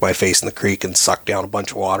just stick my face in the creek and suck down a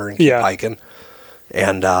bunch of water and keep hiking.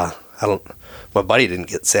 And my buddy didn't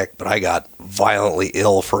get sick, but I got violently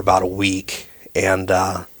ill for about a week and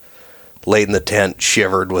laid in the tent,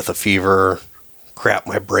 shivered with a fever, crapped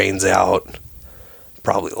my brains out,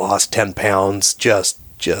 probably lost 10 pounds, just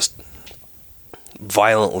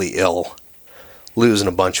violently ill, losing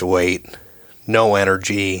a bunch of weight, no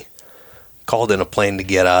energy, called in a plane to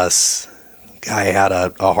get us. Guy had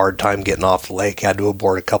a hard time getting off the lake, had to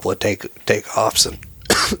abort a couple of takeoffs, and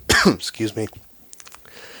excuse me.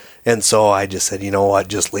 And so I just said, you know what,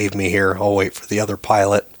 just leave me here. I'll wait for the other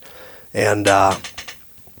pilot. And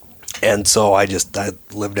so I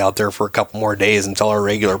lived out there for a couple more days until our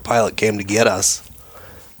regular pilot came to get us.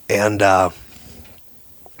 And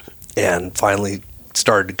finally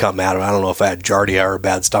started to come out of it. I don't know if I had giardia or a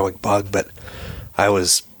bad stomach bug, but I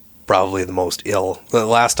was probably the most ill. The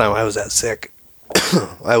last time I was that sick,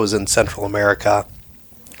 I was in Central America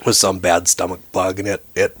with some bad stomach bug, and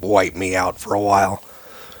it wiped me out for a while.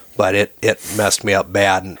 But it messed me up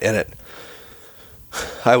bad, and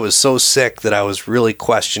I was so sick that I was really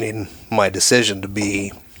questioning my decision to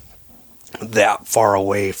be that far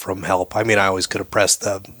away from help. I mean, I always could have pressed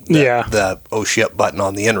the oh shit button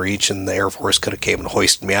on the inReach, and the Air Force could have came and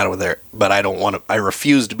hoisted me out of there. But I don't want to. I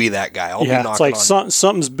refuse to be that guy. I'll be knocking it's like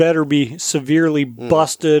something's better be severely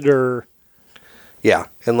busted or. Yeah,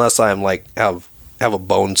 unless I'm like have a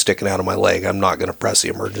bone sticking out of my leg, I'm not going to press the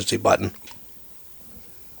emergency button.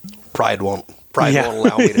 Pride won't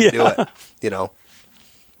allow me to do it, you know.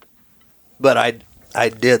 But I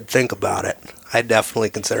did think about it. I definitely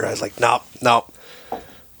considered. I was like, nope.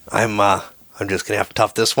 I'm just gonna have to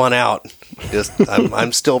tough this one out.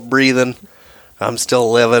 I'm still breathing. I'm still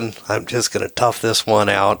living. I'm just gonna tough this one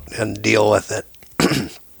out and deal with it.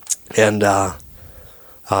 And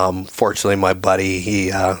fortunately, my buddy,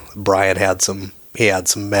 Brian had some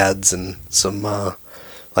meds and some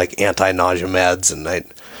like anti-nausea meds, and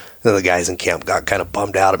the guys in camp got kind of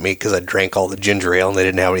bummed out at me because I drank all the ginger ale and they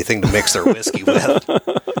didn't have anything to mix their whiskey with.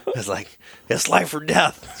 It's like, it's life or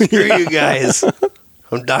death. Screw you guys.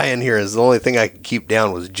 I'm dying here. The only thing I could keep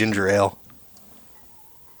down was ginger ale.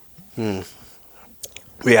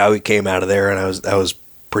 Yeah, we came out of there, and I was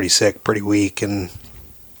pretty sick, pretty weak, and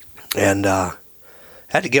had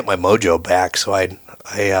to get my mojo back. So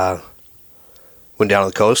I went down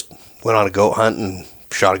to the coast, went on a goat hunt, and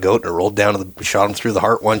shot a goat, and rolled down shot him through the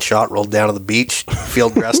heart, one shot, rolled down to the beach,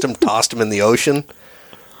 field dressed him, tossed him in the ocean,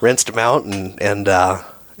 rinsed him out,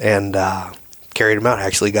 and carried him out. I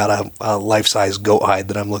actually got a life-size goat hide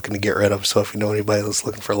that I'm looking to get rid of. So if you know anybody that's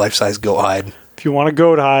looking for a life-size goat hide, if you want a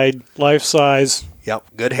goat hide, life-size. Yep,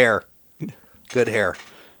 good hair.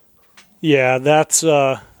 Yeah, that's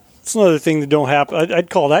another thing that don't happen. I'd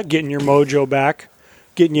call that getting your mojo back,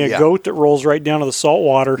 getting you a goat that rolls right down to the salt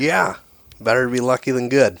water. Yeah. Better to be lucky than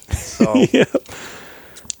good. So,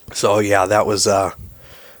 So yeah, that was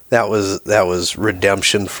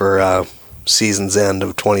redemption for season's end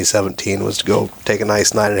of 2017, was to go take a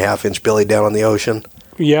nice 9.5-inch billy down on the ocean.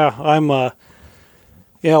 Yeah, I'm like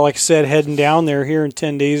I said, heading down there here in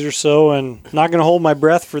 10 days or so, and not going to hold my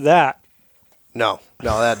breath for that. No,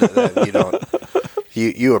 that you don't.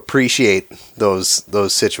 You appreciate those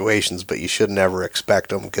situations, but you should never expect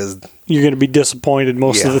them, because you're going to be disappointed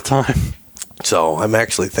most of the time. So I'm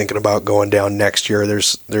actually thinking about going down next year.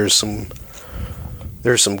 There's some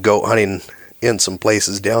goat hunting in some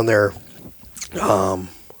places down there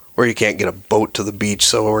where you can't get a boat to the beach.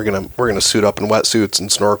 So we're gonna suit up in wetsuits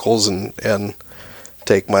and snorkels and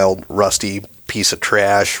take my old rusty piece of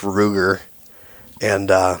trash Ruger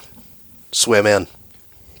and swim in.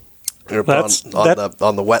 On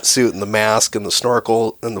the wetsuit and the mask and the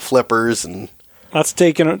snorkel and the flippers, and That's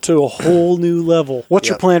taking it to a whole new level. What's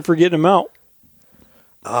your Yep. plan for getting them out?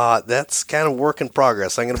 That's kind of work in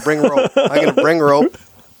progress. I'm going to bring rope.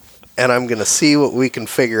 And I'm going to see what we can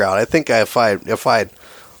figure out. I think if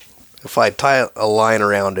I tie a line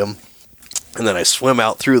around him and then I swim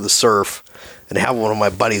out through the surf and have one of my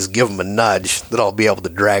buddies give him a nudge, that I'll be able to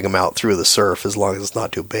drag him out through the surf as long as it's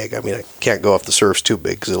not too big. I mean, I can't go if the surf's too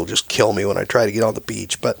big because it'll just kill me when I try to get on the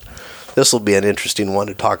beach. But this will be an interesting one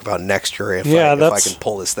to talk about next year if I can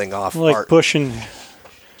pull this thing off. Like pushing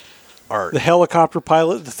Art. the helicopter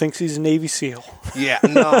pilot that thinks he's a Navy SEAL. Yeah,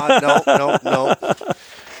 no.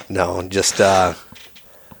 Just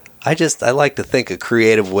I like to think of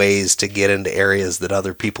creative ways to get into areas that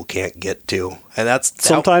other people can't get to, and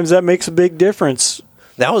sometimes that makes a big difference.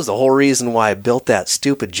 That was the whole reason why I built that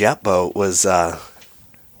stupid jet boat was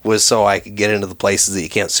so I could get into the places that you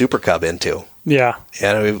can't super cub into. Yeah,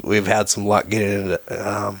 and we've had some luck getting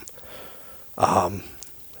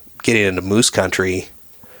into moose country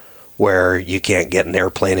where you can't get an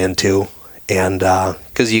airplane into, and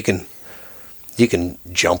because you can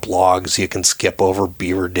jump logs, you can skip over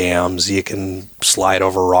beaver dams, you can slide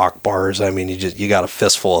over rock bars. I mean, you got a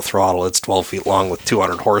fistful of throttle. It's 12 feet long with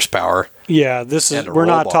 200 horsepower. Yeah, we're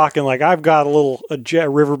not talking like I've got a jet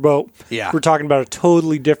riverboat. Yeah, we're talking about a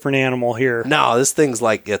totally different animal here. No, this thing's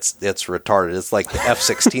like it's retarded. It's like the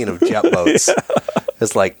F-16 of jet boats. Yeah.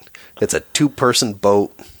 It's a 2-person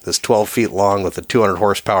boat that's 12 feet long with a 200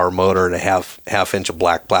 horsepower motor and a half inch of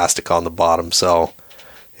black plastic on the bottom. So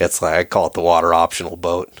it's like I call it the water optional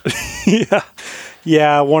boat.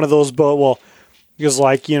 Yeah, one of those boat. Well, because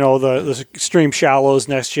the extreme shallows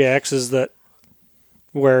and SJX is that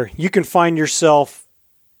where you can find yourself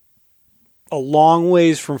a long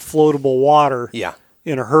ways from floatable water. Yeah.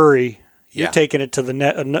 In a hurry. You're Yeah. taking it to the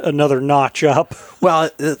another notch up. Well,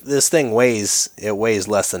 this thing weighs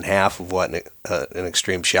less than half of what an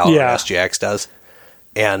extreme shallow SGX does,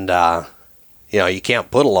 and you can't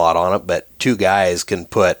put a lot on it, but 2 guys can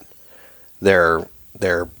put their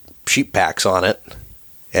sheep packs on it,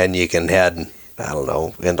 and you can head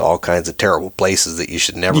into all kinds of terrible places that you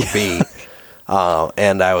should never be.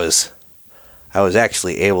 And I was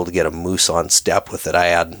actually able to get a moose on step with it. I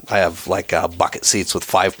have bucket seats with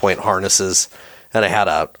 5-point harnesses, and I had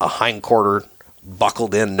a hindquarter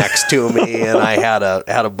buckled in next to me, and I had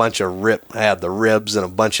a bunch of I had the ribs and a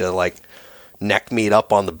bunch of neck meat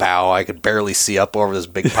up on the bow. I could barely see up over this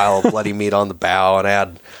big pile of bloody meat on the bow, and I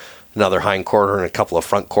had another hindquarter and a couple of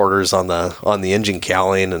front quarters on the engine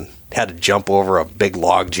cowling, and had to jump over a big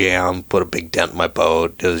log jam, put a big dent in my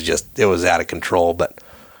boat. It was out of control, but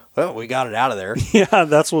well, we got it out of there. Yeah,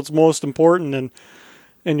 that's what's most important,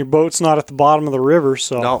 and your boat's not at the bottom of the river,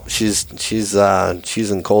 so no, she's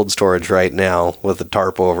in cold storage right now with a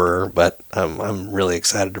tarp over her. But I'm really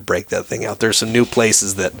excited to break that thing out. There's some new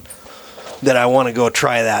places that I want to go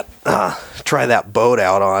try that boat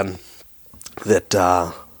out on.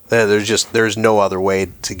 There's no other way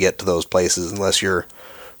to get to those places unless you're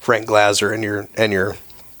Frank Glaser and you're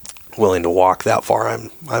willing to walk that far. I'm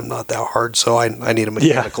not that hard, so I need a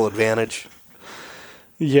mechanical advantage.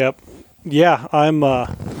 Yep. Yeah, I'm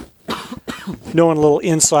knowing a little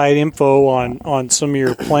inside info on some of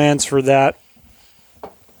your plans for that.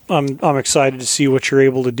 I'm excited to see what you're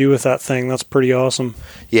able to do with that thing. That's pretty awesome.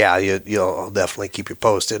 Yeah, I'll definitely keep you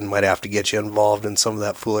posted, and might have to get you involved in some of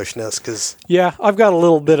that foolishness. Yeah, I've got a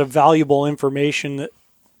little bit of valuable information that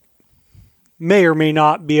may or may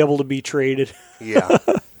not be able to be traded.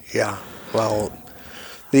 Yeah. Well,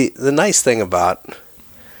 the nice thing about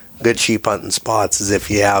good sheep hunting spots is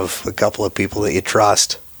if you have a couple of people that you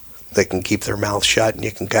trust that can keep their mouth shut, and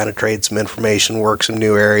you can kind of trade some information, work some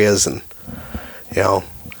new areas, and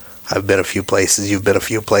I've been a few places, you've been a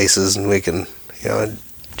few places, and we can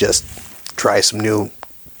just try some new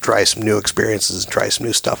experiences, and try some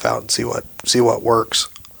new stuff out, and see what works.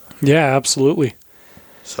 Yeah, absolutely.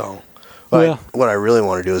 So. What I really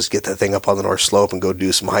want to do is get that thing up on the North Slope and go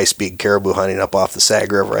do some high-speed caribou hunting up off the Sag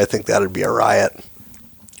River. I think that would be a riot.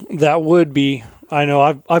 That would be. I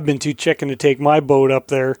know I've been too chicken to take my boat up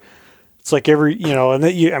there. It's like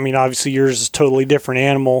obviously yours is a totally different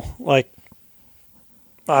animal. Like,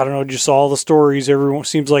 I don't know, just all the stories.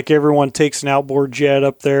 Seems like everyone takes an outboard jet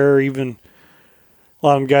up there. Even a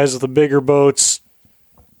lot of them guys with the bigger boats.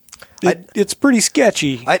 It's pretty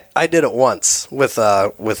sketchy. I did it once with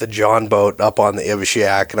a John boat up on the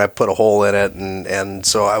Ivishak, and I put a hole in it, and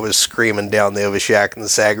so I was screaming down the Ivishak and the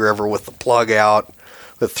Sag River with the plug out,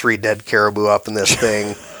 with 3 dead caribou up in this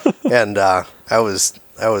thing, and I was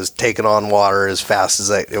taking on water as fast as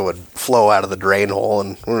it would flow out of the drain hole.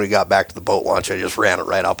 And when we got back to the boat launch, I just ran it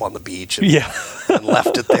right up on the beach and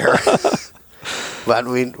left it there. But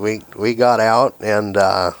we got out and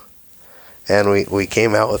we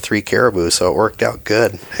came out with 3 caribou, so it worked out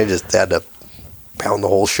good. I just had to pound the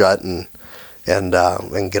hole shut and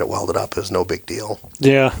get it welded up. It was no big deal.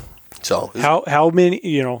 Yeah. So how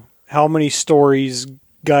many stories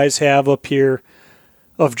guys have up here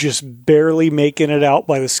of just barely making it out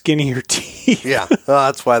by the skin of your teeth? Yeah, well,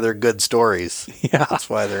 that's why they're good stories. Yeah. That's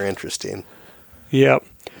why they're interesting. Yep.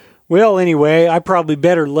 Well, anyway, I probably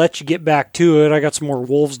better let you get back to it. I got some more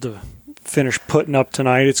wolves to finish putting up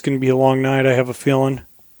tonight. It's going to be a long night, I have a feeling.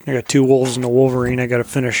 I got 2 wolves and a wolverine I got to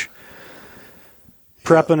finish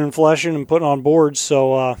prepping and fleshing and putting on boards.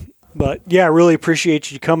 So, but yeah, I really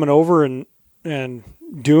appreciate you coming over and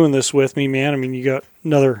doing this with me, man. I mean, you got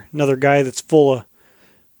another guy that's full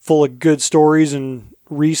of good stories and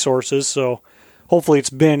resources. So hopefully it's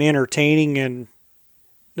been entertaining and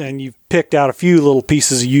you've picked out a few little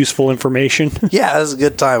pieces of useful information. Yeah, it was a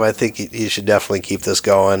good time. I think you should definitely keep this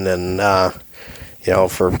going. And,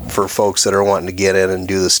 for folks that are wanting to get in and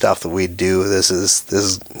do the stuff that we do,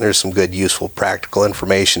 there's some good, useful, practical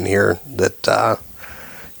information here that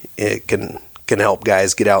it can help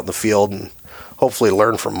guys get out in the field and hopefully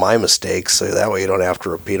learn from my mistakes. So that way you don't have to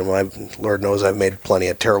repeat them. Lord knows I've made plenty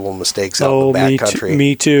of terrible mistakes out in the backcountry.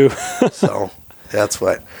 Me too. So that's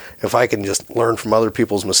what. If I can just learn from other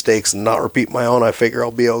people's mistakes and not repeat my own, I figure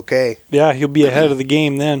I'll be okay. Yeah, you'll be ahead of the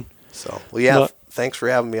game then. So, well, yeah, thanks for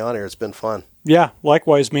having me on here. It's been fun. Yeah,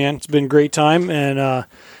 likewise, man. It's been a great time. And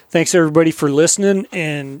thanks, everybody, for listening.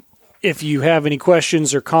 And if you have any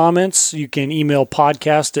questions or comments, you can email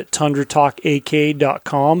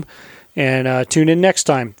podcast@tundratalkak.com. And tune in next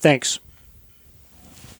time. Thanks.